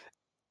 but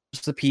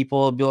just the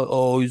people would be like,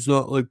 oh, he's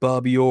not like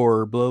Bobby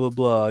Orr, blah, blah,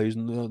 blah. He's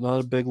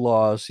not a big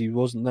loss. He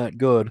wasn't that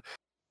good.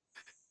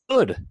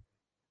 Good.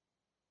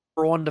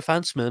 For one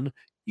defenseman,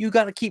 you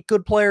got to keep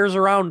good players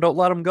around. Don't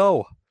let them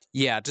go.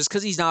 Yeah, just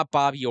because he's not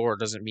Bobby Orr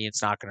doesn't mean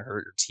it's not going to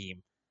hurt your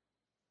team.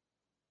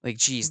 Like,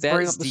 geez, that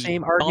Bring is up the the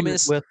same argument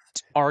dumbest with.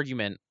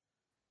 argument.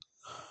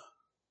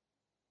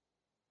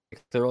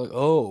 They're like,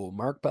 oh,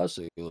 Mark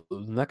Pessic, the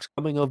next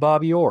coming of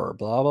Bobby Orr,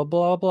 blah, blah,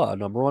 blah, blah,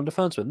 number one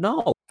defenseman.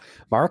 No,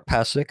 Mark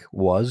Pessic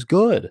was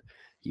good.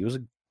 He was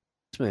a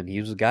defenseman. He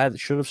was a guy that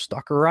should have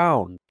stuck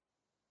around.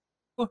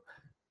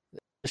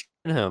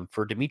 Him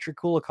for Dmitry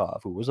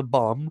Kulikov, who was a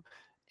bum,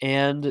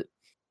 and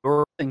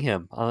working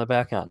him on the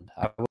back end.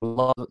 I would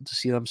love to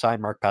see them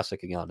sign Mark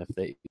Pessic again if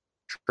they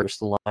trace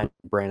the line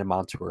Brandon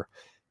Montour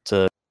to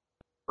the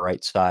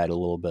right side a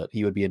little bit.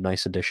 He would be a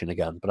nice addition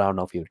again, but I don't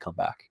know if he would come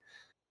back.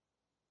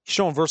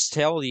 Showing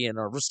versatility in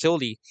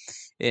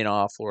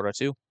Florida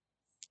too.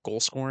 Goal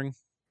scoring,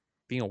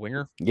 being a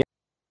winger.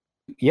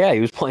 Yeah,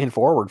 he was playing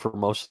forward for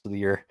most of the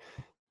year.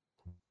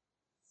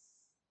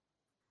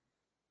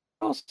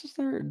 What else is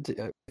there?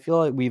 I feel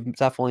like we've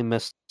definitely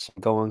missed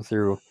going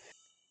through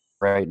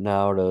right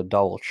now to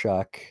double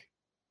check.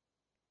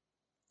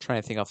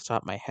 Trying to think off the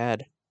top of my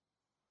head.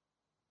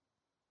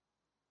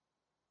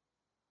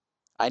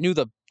 I knew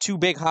the two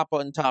big hot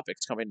button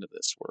topics coming into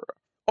this were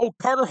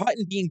Carter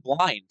Hutton being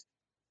blind.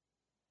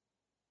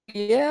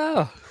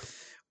 Yeah.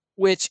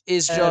 Which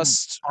is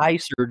just eye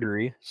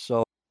surgery.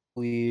 So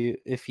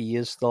if he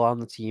is still on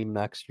the team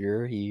next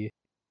year,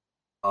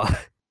 we'll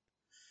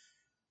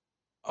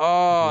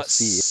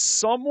see.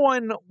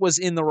 Someone was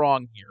in the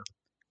wrong here,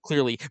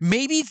 clearly.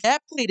 Maybe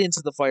that played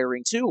into the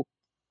firing too.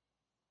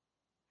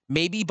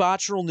 Maybe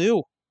Botterill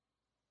knew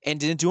and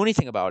didn't do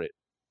anything about it.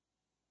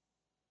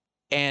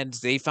 And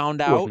they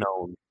found out.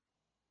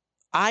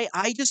 I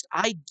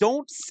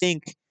don't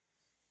think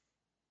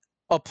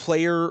a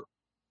player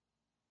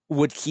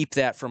would keep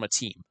that from a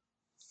team.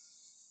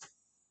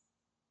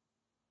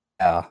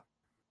 Yeah.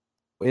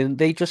 And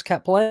they just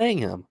kept playing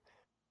him.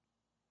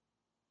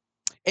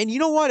 And you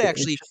know what,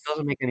 actually? It just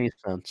doesn't make any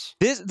sense.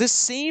 The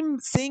same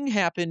thing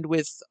happened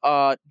with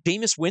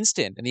Jameis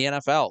Winston in the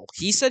NFL.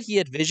 He said he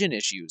had vision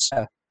issues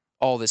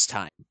all this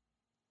time.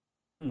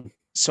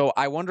 So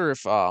I wonder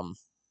if, I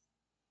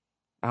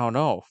don't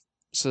know.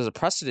 So there's a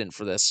precedent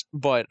for this.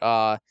 But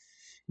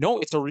no,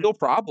 it's a real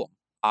problem,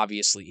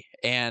 obviously.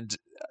 And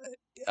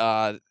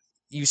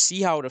you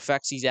see how it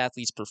affects these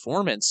athletes'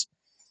 performance.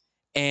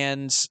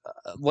 And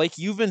like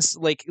you've been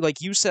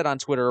like you said on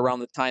Twitter around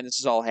the time this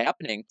is all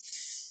happening,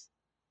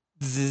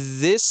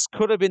 this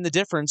could have been the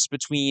difference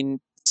between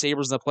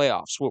Sabres and the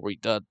playoffs. What were we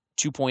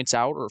 2 points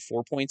out or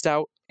 4 points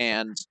out,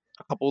 and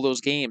a couple of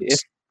those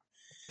games.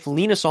 If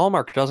Linus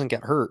Ullmark doesn't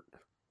get hurt,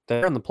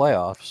 they're in the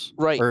playoffs,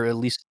 right? Or at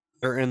least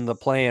they're in the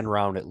play-in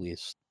round. At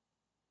least.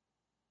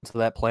 So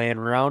that play-in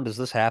round, does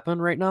this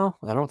happen right now?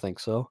 I don't think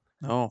so.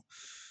 No.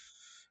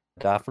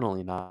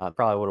 Definitely not.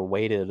 Probably would have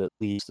waited at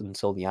least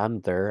until the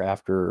end there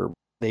after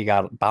they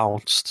got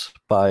bounced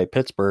by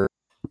Pittsburgh.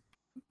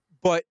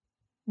 But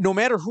no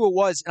matter who it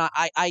was, and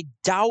I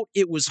doubt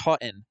it was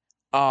Hutton,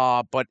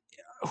 but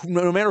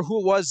no matter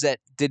who it was that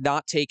did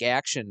not take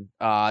action,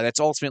 that's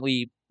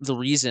ultimately the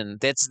reason.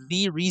 That's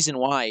the reason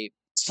why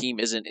this team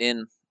isn't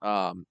in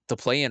the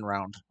play-in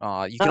round.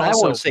 You can I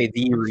wouldn't say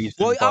the reason.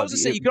 Well, I was going to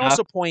say, you can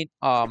also point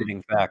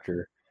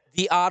factor.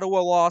 The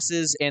Ottawa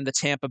losses and the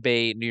Tampa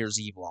Bay New Year's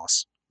Eve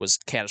loss was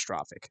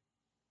catastrophic.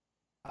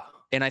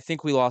 And I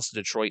think we lost to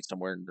Detroit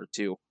somewhere in there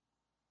too.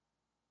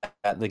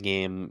 At the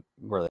game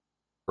where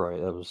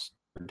Detroit, that was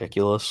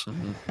ridiculous.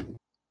 Mm-hmm.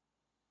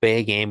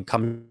 Bay game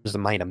comes to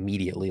mind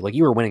immediately. Like,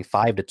 you were winning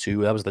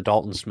 5-2. That was the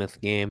Dalton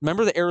Smith game.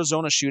 Remember the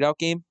Arizona shootout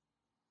game?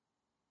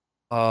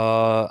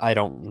 I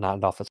don't,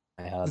 not off the top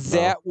of my head.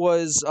 That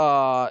was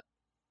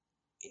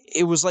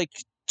it was like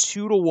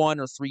 2-1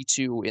 or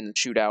 3-2 in the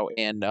shootout,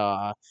 and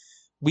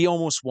we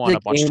almost won a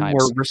bunch of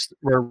times.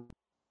 Where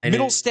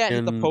Middlestat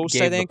hit the post,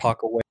 I think. The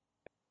puck away.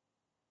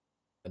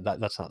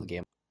 That's not the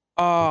game.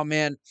 Oh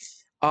man.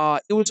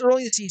 It was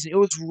early in the season. It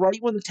was right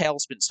when the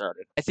tailspin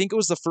started. I think it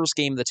was the first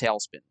game of the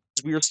tailspin.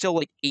 We were still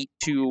like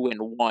 8-2 and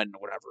 1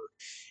 or whatever.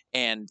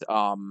 And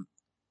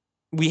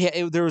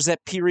there was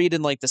that period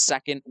in like the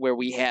second where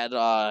we had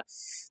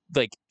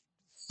like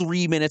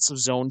 3 minutes of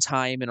zone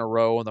time in a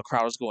row and the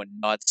crowd was going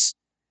nuts.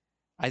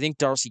 I think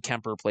Darcy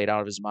Kemper played out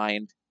of his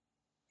mind.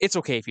 It's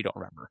okay if you don't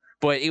remember.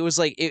 But it was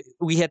like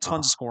we had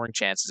tons of scoring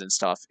chances and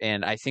stuff,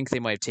 and I think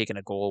they might have taken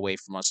a goal away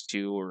from us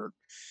too, or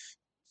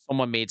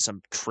someone made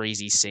some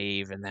crazy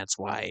save, and that's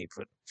why.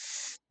 But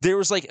there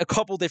was like a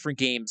couple different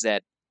games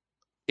that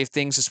if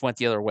things just went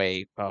the other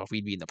way,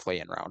 we'd be in the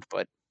play-in round.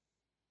 But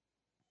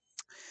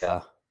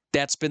yeah,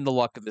 that's been the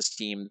luck of this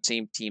team. The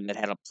same team that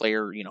had a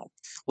player,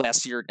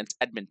 last year against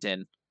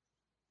Edmonton,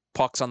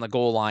 pucks on the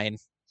goal line,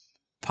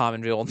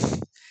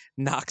 Pominville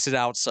knocks it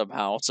out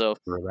somehow. So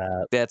For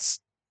that. that's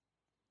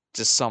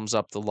just sums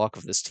up the luck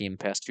of this team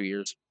past 2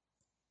 years.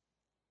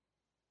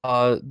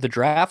 The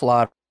draft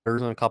lottery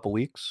in a couple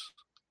weeks.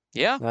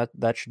 Yeah.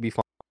 That should be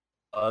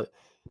fun.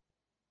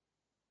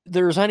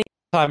 There's any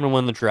time to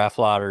win the draft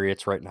lottery,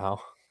 it's right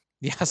now.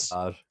 Yes.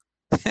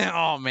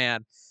 Oh,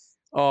 man.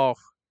 Oh,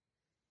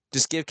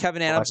 just give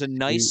Kevin Adams a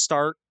nice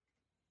start.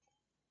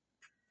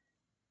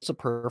 It's a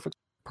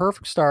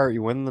perfect start.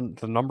 You win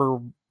the number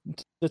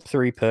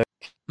 3 pick.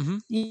 Mm-hmm.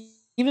 Even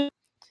you're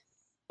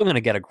going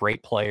to get a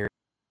great player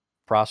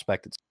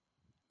prospect at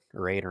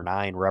 8 or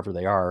 9, wherever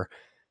they are.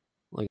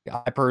 Like,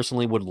 I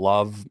personally would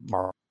love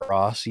Mark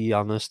Rossi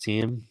on this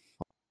team.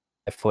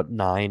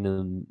 5'9",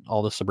 and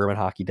all the suburban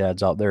hockey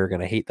dads out there are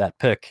going to hate that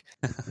pick.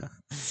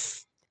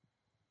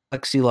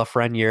 Alexis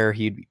Lafreniere,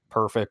 he'd be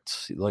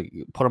perfect. Like,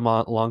 put him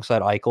on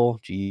alongside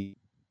Eichel.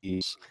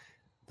 Jeez,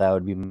 that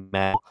would be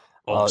mad.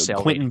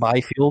 Quentin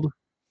Byfield,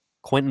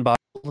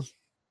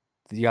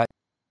 the guy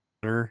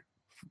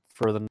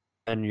for the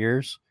 10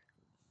 years.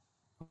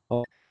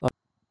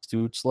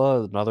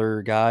 Stützle,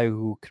 another guy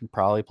who can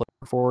probably play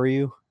for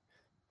you.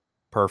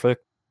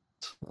 Perfect.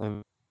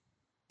 If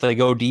they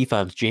go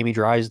defense, Jamie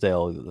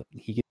Drysdale,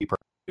 he could be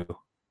perfect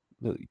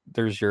too.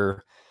 There's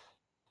your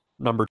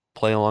number 2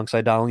 play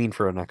alongside Darlene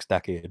for the next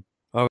decade.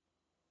 Oh,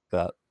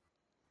 that.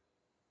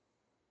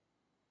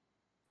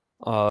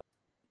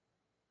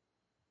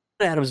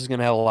 Adams is going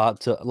to have a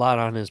lot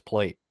on his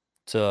plate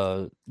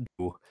to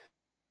do.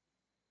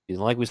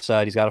 Like we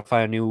said, he's got to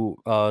find a new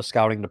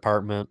scouting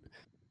department.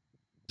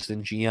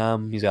 In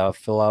GM, he's got to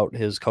fill out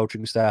his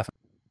coaching staff.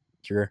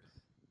 The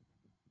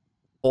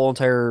whole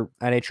entire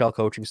NHL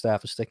coaching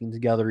staff is sticking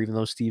together, even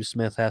though Steve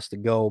Smith has to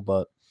go.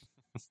 But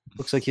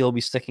looks like he'll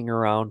be sticking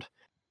around.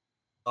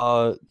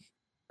 There's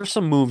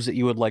some moves that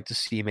you would like to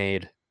see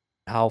made.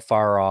 How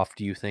far off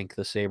do you think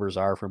the Sabres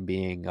are from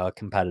being a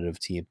competitive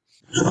team?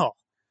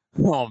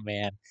 Oh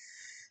man.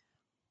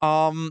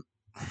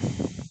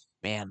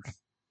 Man.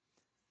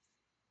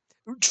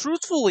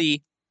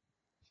 Truthfully,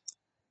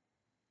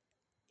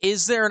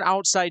 is there an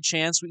outside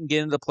chance we can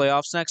get into the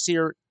playoffs next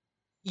year?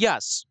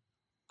 Yes.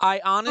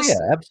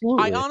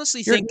 Absolutely. I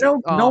honestly think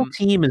no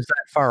team is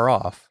that far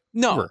off.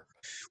 No. Ever.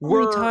 How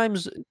many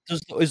times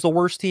is the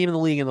worst team in the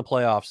league in the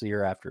playoffs the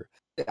year after?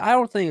 I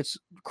don't think it's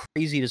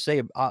crazy to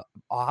say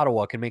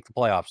Ottawa can make the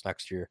playoffs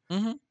next year.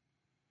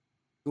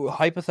 Mm-hmm.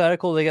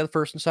 Hypothetical, they get the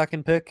first and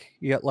second pick.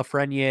 You got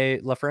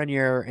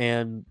Lafreniere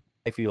and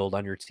Byfield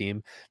on your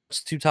team.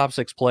 It's 2 top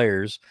 6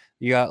 players.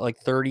 You got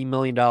like $30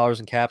 million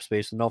in cap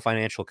space and no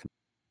financial.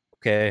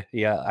 Okay,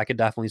 yeah, I could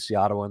definitely see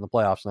Ottawa in the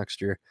playoffs next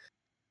year.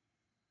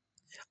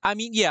 I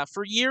mean, yeah,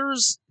 for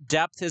years,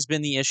 depth has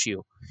been the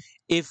issue.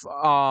 If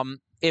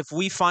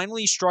we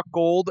finally struck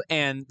gold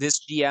and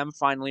this GM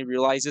finally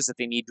realizes that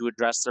they need to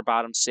address their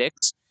bottom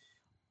 6,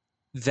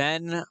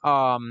 then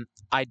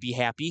I'd be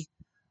happy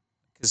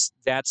because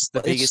that's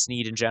the biggest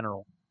need in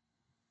general.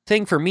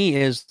 Thing for me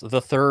is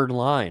the third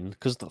line,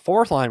 because the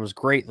fourth line was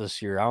great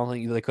this year. I don't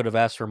think they could have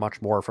asked for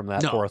much more from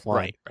that fourth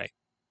line. Right.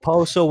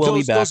 Poso will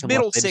be back. Those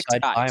middle 6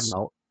 guys.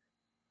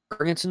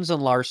 Ferguson's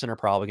and Larson are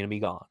probably going to be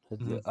gone.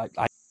 Mm-hmm.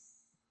 I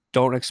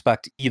don't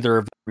expect either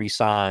of them to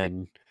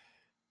resign.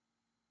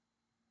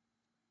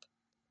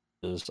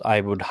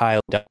 I would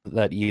highly doubt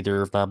that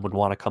either of them would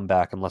want to come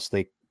back unless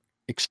they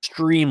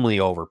extremely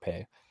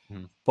overpay.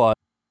 Mm-hmm. But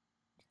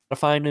to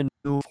find a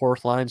new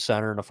fourth line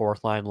center and a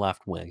fourth line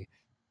left wing.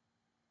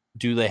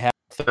 Do they have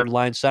a third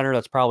line center?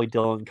 That's probably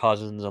Dylan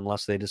Cousins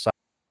unless they decide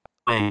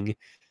to wing.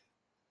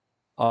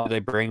 They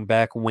bring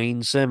back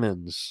Wayne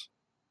Simmons.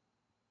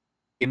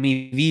 Give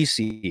me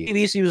VC.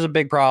 VC was a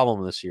big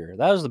problem this year.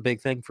 That was the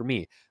big thing for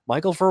me.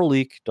 Michael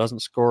Frolik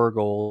doesn't score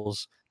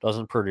goals,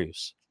 doesn't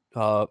produce.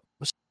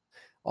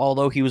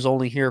 Although he was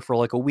only here for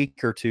like a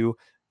week or two,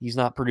 he's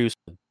not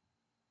producing.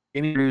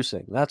 Give me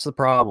producing. That's the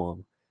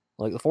problem.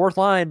 Like the fourth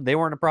line, they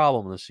weren't a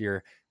problem this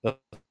year. The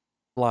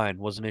line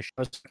was an issue.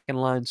 Second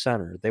line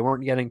center. They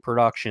weren't getting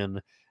production.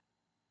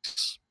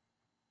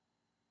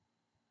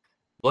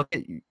 Look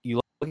at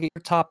your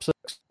top 6: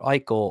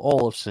 Eichel,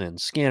 Olofsson,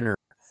 Skinner,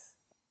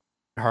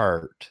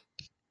 Hart,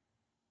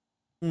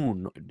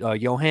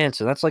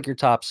 Johansson. That's like your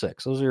top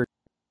 6. Those are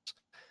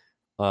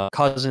your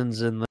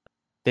Cousins, and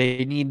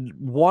they need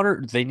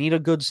a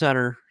good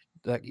center.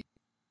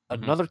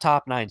 Another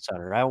top 9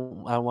 center. I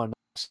want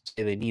to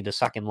say they need a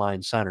second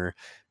line center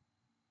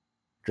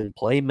to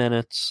play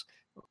minutes.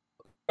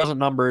 Doesn't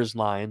number his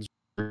lines,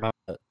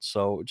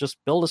 so just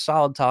build a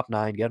solid top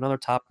 9. Get another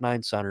top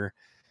 9 center,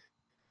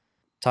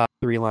 top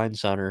 3 line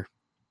center.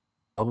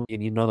 You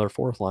need another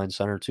fourth line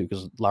center too,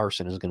 because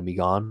Larson is going to be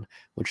gone,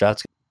 which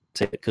that's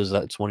because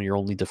that's one of your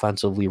only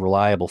defensively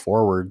reliable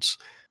forwards,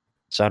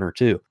 center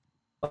too.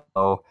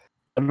 So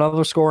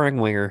another scoring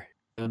winger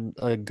and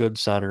a good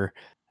center,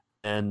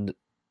 and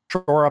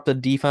shore up the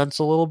defense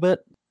a little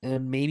bit.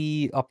 And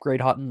maybe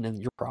upgrade Hutton,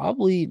 and you're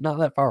probably not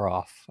that far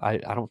off. I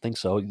don't think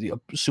so.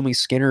 Assuming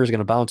Skinner is going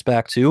to bounce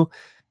back too.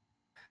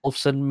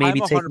 Olofsson maybe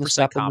taking a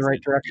step in the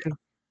right direction.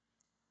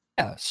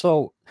 Yeah,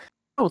 so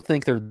don't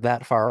think they're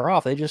that far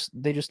off. They just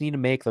need to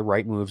make the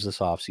right moves this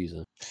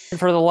offseason. And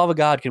for the love of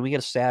God, can we get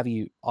a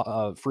savvy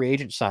free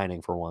agent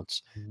signing for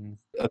once?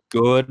 A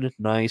good,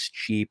 nice,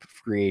 cheap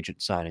free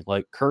agent signing.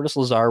 Like Curtis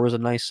Lazar was a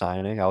nice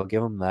signing. I'll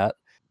give him that.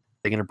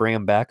 They're going to bring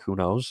him back. Who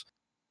knows?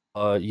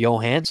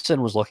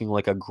 Johansson was looking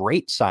like a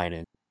great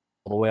signing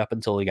all the way up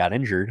until he got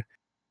injured.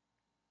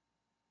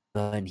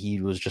 And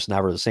he was just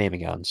never the same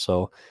again.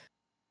 So,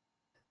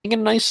 I think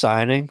a nice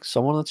signing,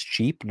 someone that's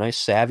cheap, nice,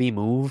 savvy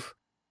move,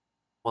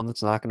 one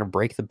that's not going to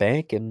break the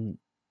bank, and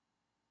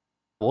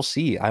we'll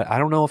see. I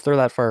don't know if they're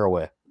that far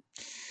away.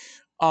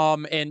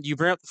 And you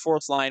bring up the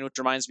fourth line, which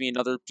reminds me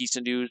another piece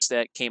of news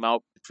that came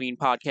out between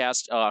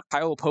podcasts.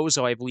 Kyle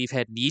Oposo, I believe,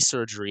 had knee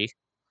surgery.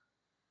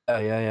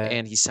 Yeah.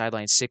 And he's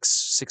sidelined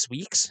six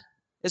weeks.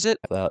 Is it?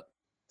 That.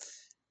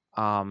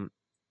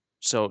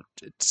 So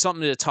it's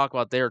something to talk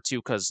about there too,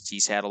 because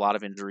he's had a lot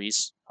of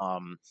injuries.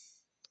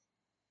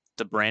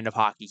 The brand of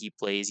hockey he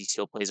plays, he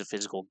still plays a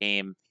physical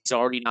game. He's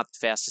already not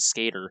the fastest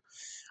skater.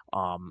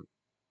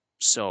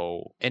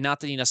 So, and not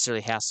that he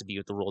necessarily has to be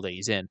with the role that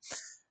he's in.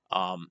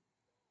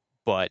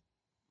 But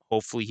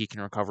hopefully he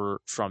can recover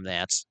from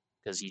that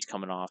because he's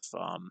coming off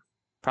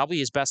probably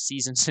his best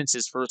season since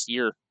his first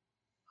year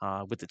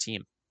with the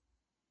team.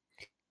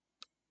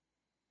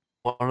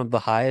 One of the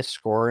highest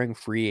scoring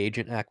free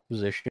agent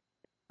acquisitions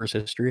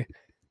in history.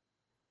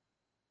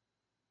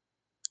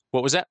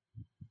 What was that?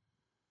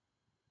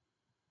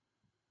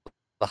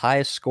 The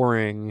highest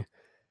scoring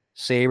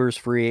Sabres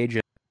free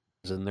agent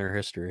in their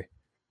history.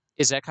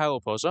 Is that Kyle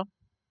Oposo?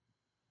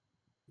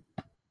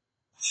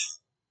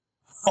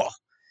 Oh.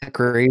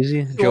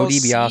 Crazy. Joe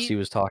DiBiase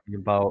was talking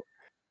about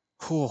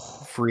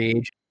free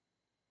agent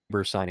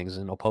signings,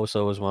 and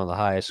Oposo was one of the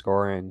highest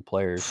scoring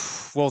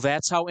players. Well,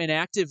 that's how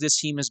inactive this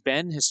team has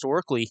been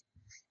historically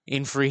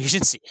in free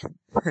agency.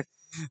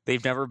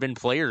 They've never been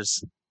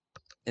players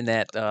in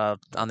that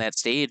on that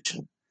stage.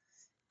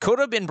 Could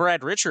have been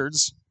Brad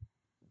Richards,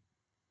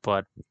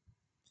 but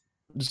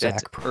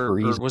Zach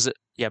Parise. Or was it?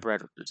 Yeah,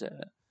 Brad Richards.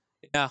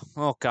 Yeah.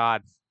 Oh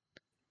God.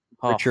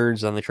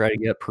 Richards, and they tried to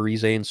get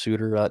Parise and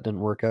Suter. That didn't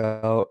work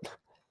out.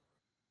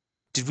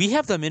 Did we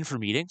have them in for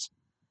meetings?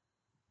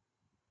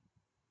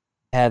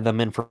 Had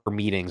them in for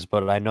meetings,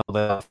 but I know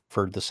they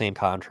offered the same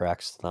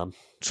contracts to them.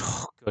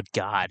 Oh, good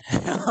God.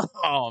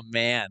 Oh,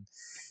 man.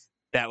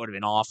 That would have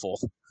been awful.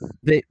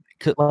 They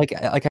could, like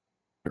I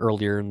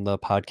earlier in the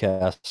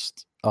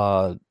podcast,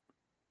 Merritt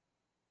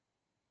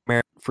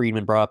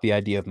Friedman brought up the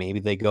idea of maybe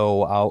they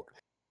go out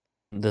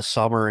this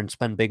summer and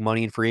spend big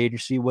money in free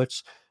agency,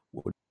 which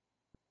would,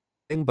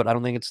 but I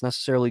don't think it's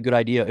necessarily a good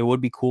idea. It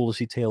would be cool to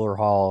see Taylor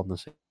Hall in the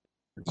same.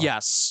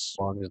 Yes. As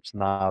long as it's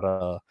not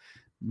a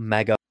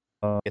mega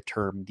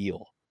term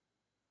deal.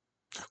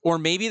 Or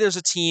maybe there's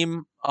a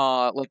team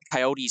like the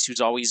Coyotes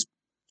who's always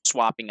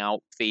swapping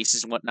out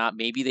faces and whatnot.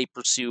 Maybe they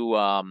pursue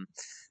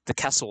the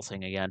Kessel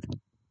thing again.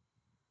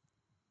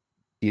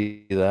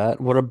 See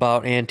that? What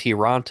about Antti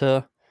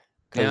Ranta?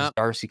 Because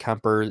Darcy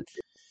Kemper,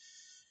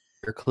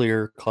 their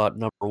clear-cut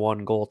number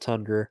one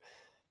goaltender.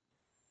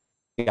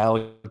 A guy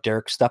like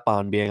Derek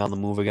Stepan being on the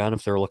move again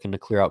if they're looking to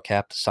clear out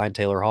cap to sign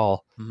Taylor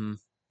Hall. Mm-hmm.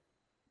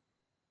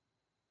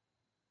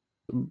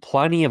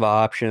 Plenty of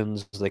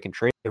options. They can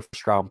trade their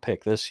first-round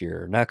pick this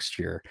year, next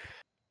year.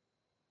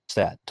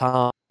 Stat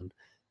Tom.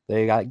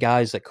 They got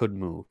guys that could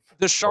move.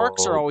 The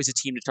Sharks are always a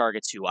team to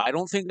target too. I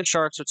don't think the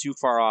Sharks are too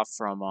far off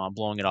from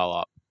blowing it all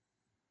up.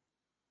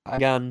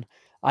 Again,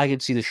 I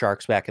could see the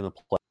Sharks back in the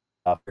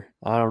playoff.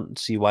 I don't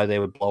see why they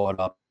would blow it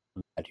up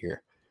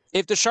here.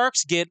 If the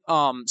Sharks get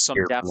some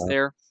depth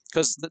there,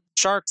 because the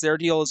Sharks, their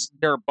deal is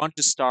they're a bunch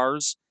of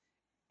stars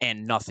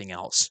and nothing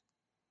else.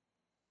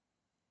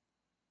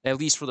 At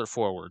least for their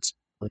forwards.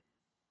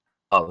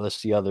 Oh,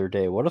 this the other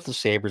day. What if the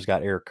Sabres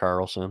got Erik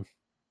Karlsson?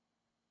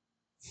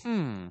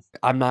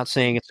 I'm not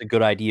saying it's a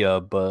good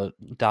idea, but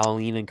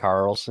Dahlin and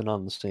Karlsson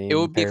on the same. It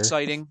would be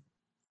exciting.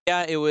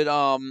 Yeah, it would.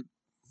 I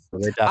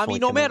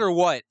mean, no matter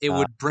what, it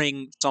would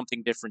bring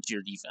something different to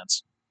your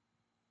defense,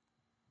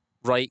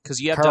 right? Because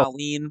you have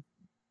Dahlin.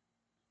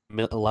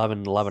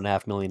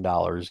 $11.5 million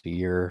a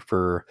year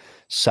for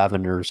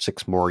 7 or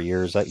 6 more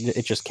years.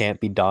 It just can't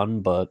be done.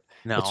 But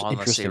no, it's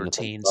unless they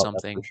retain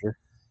something. Sure.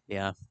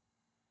 Yeah.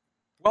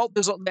 Well,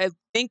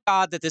 thank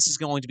God that this is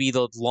going to be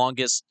the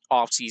longest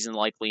offseason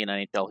likely in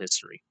NHL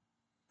history,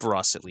 for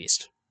us at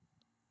least,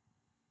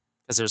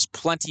 because there's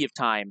plenty of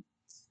time.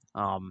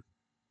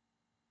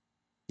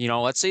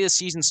 Let's say the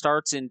season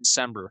starts in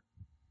December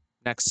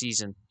next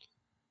season.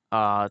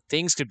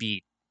 Things could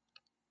be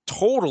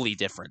totally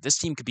different. This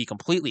team could be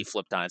completely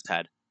flipped on its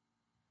head.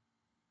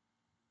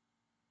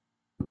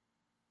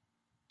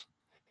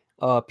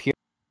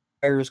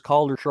 Pierre's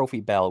Calder Trophy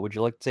ballot. Would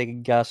you like to take a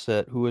guess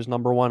at who his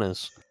number one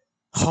is?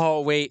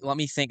 Oh, wait, let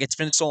me think. It's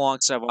been so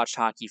long since I've watched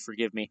hockey.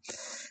 Forgive me.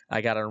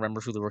 I got to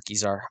remember who the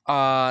rookies are.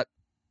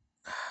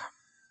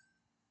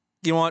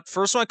 You know what?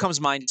 First one that comes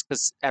to mind is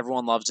because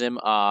everyone loves him,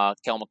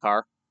 Cale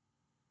Makar.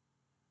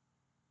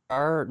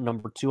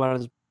 Number 2 on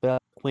his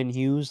ballot, Quinn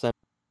Hughes, then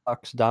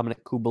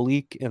Dominic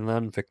Kubalik, and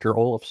then Victor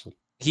Olofsson.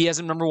 He has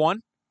him number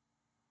 1?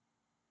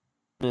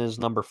 is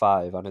number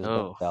 5 on his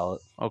Oh.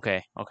 ballot.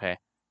 Okay.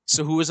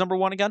 So who is number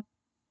 1 again?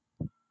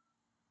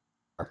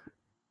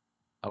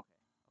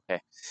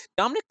 Okay.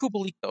 Dominic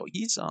Kubalik,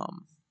 he's a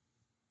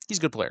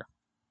good player.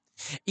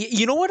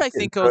 You know what I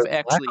think of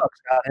actually?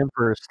 Blackhawks got him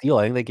for a steal.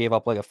 I think they gave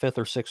up like a 5th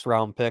or 6th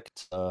round pick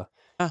to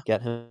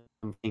get him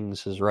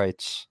things his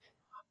rights.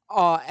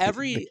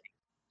 Every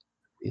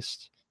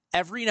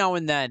now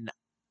and then,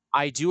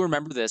 I do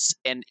remember this,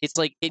 and it's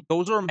like it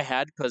goes over my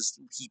head because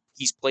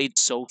he's played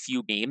so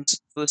few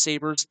games for the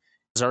Sabres.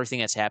 There's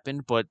everything that's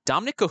happened, but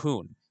Dominic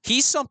Cahoon,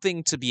 he's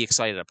something to be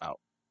excited about.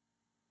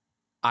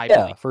 I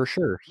believe. For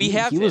sure.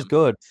 He was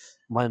good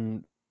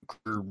when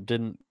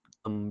didn't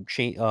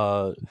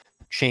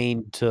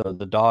chained to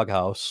the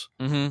doghouse.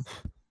 Mm-hmm.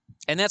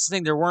 And that's the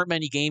thing. There weren't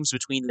many games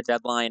between the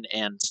deadline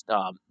and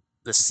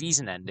the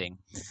season ending.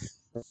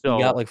 So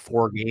he got like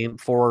 4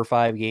 or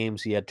 5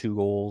 games. He had 2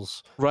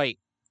 goals. Right.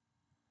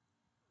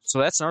 So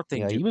that's another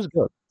thing. Yeah, he was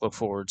good. Look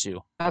forward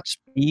to. At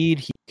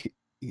speed, he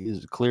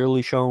is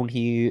clearly shown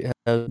he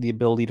has the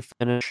ability to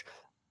finish.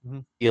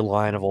 The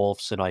line of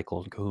Olofsson,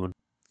 Eichel, and Cahoon.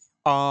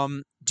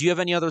 Do you have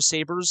any other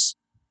Sabres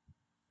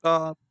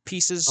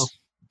pieces?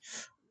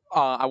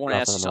 I want to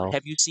ask you,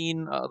 have you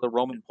seen the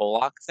Roman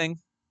Polak thing?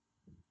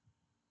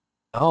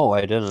 No,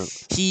 I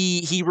didn't.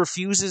 He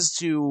refuses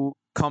to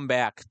come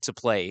back to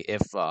play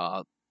if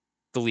the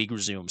league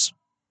resumes,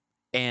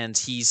 and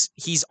he's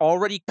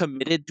already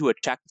committed to a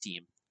Czech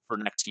team for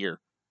next year.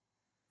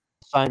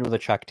 Signed with a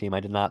Czech team. I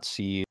did not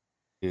see.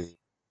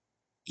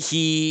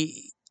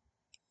 He's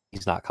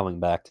not coming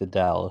back to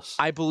Dallas.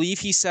 I believe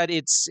he said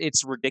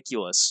it's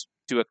ridiculous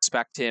to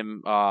expect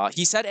him.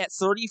 He said at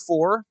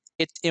 34,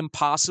 it's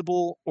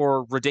impossible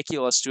or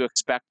ridiculous to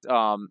expect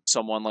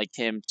someone like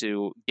him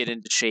to get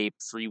into shape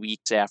 3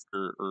 weeks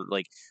after,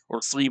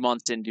 or 3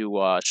 months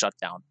into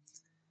shutdown,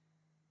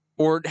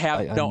 or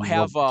have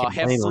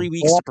 3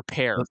 weeks to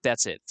prepare.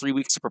 That's it. 3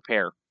 weeks to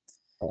prepare.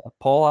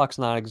 Polak's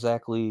not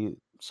exactly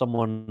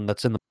someone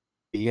that's in the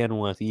begin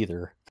with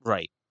either.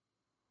 Right.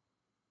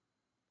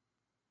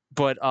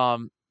 But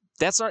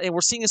that's not, and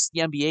we're seeing this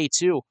in the NBA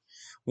too.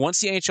 Once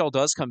the NHL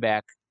does come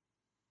back,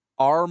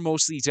 are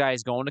most of these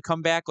guys going to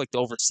come back, like the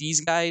overseas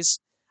guys?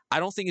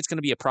 I don't think it's going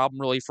to be a problem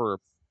really for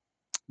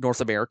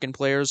North American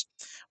players.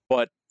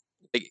 But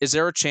is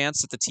there a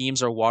chance that the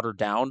teams are watered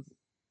down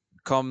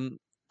come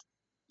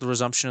the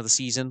resumption of the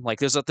season? Like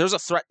there's a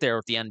threat there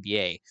with the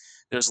NBA.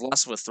 There's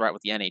less of a threat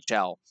with the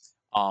NHL.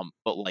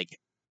 But like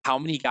how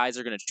many guys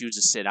are going to choose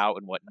to sit out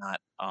and whatnot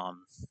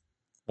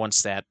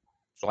once that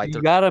July 3rd?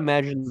 You got to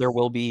imagine there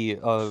will be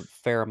a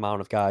fair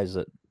amount of guys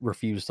that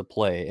refuse to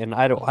play, and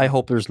I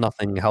hope there's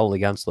nothing held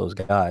against those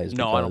guys.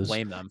 No, I don't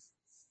blame them.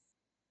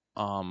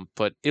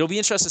 But it'll be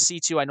interesting to see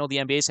too. I know the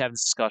NBA is having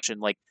this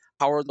discussion, like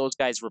how are those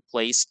guys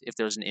replaced if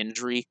there's an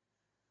injury,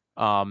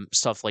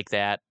 stuff like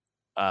that.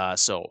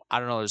 So I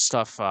don't know. There's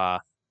stuff. I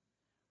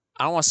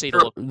don't want to say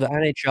the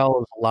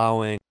NHL is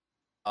allowing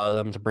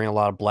them to bring a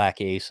lot of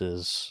black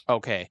aces.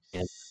 Okay,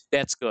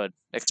 that's good.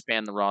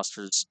 Expand the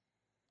rosters.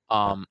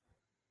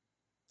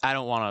 I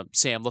don't want to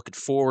say I'm looking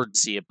forward to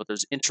see it, but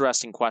there's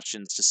interesting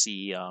questions to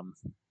see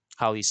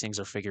how these things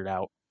are figured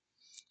out.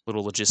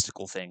 Little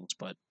logistical things,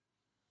 but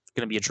it's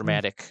going to be a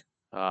dramatic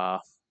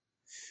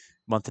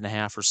month and a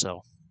half or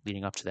so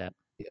leading up to that.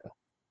 Yeah.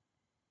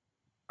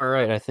 All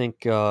right, I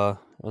think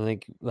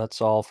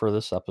that's all for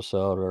this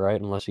episode. All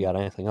right, unless you got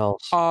anything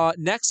else.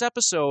 Next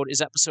episode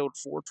is episode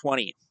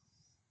 420.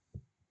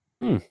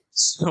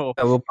 So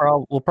yeah,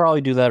 we'll probably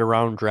do that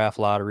around draft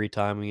lottery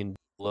time. We can.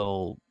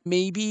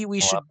 Maybe we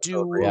should do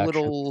a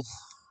little.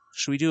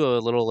 Should we do a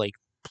little like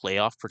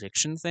playoff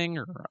prediction thing,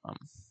 or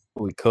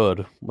we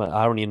could, but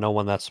I don't even know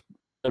when that's.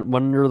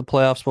 When are the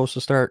playoffs supposed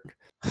to start?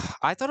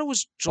 I thought it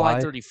was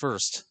July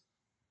 31st.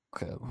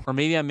 Okay, or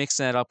maybe I'm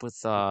mixing that up with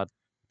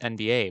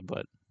NBA,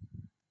 but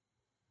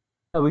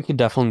yeah, we could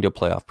definitely do a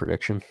playoff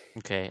prediction.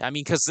 Okay, I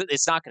mean, because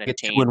it's not going to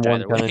change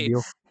either way.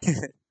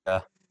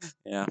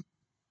 Yeah.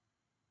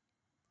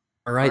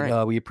 All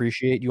right. We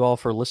appreciate you all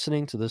for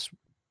listening to this.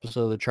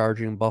 So the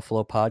Charging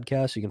Buffalo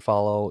podcast. You can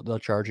follow the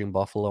Charging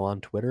Buffalo on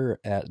Twitter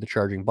at the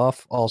Charging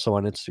Buff, also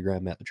on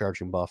Instagram at the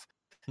Charging Buff.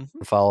 You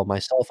can follow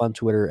myself on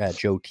Twitter at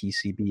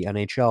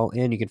JoeTCBNHL,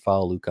 and you can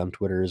follow Luke on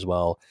Twitter as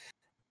well,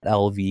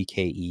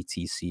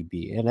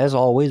 LVKETCB. And as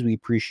always, we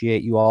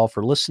appreciate you all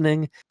for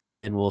listening,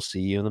 and we'll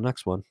see you in the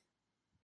next one.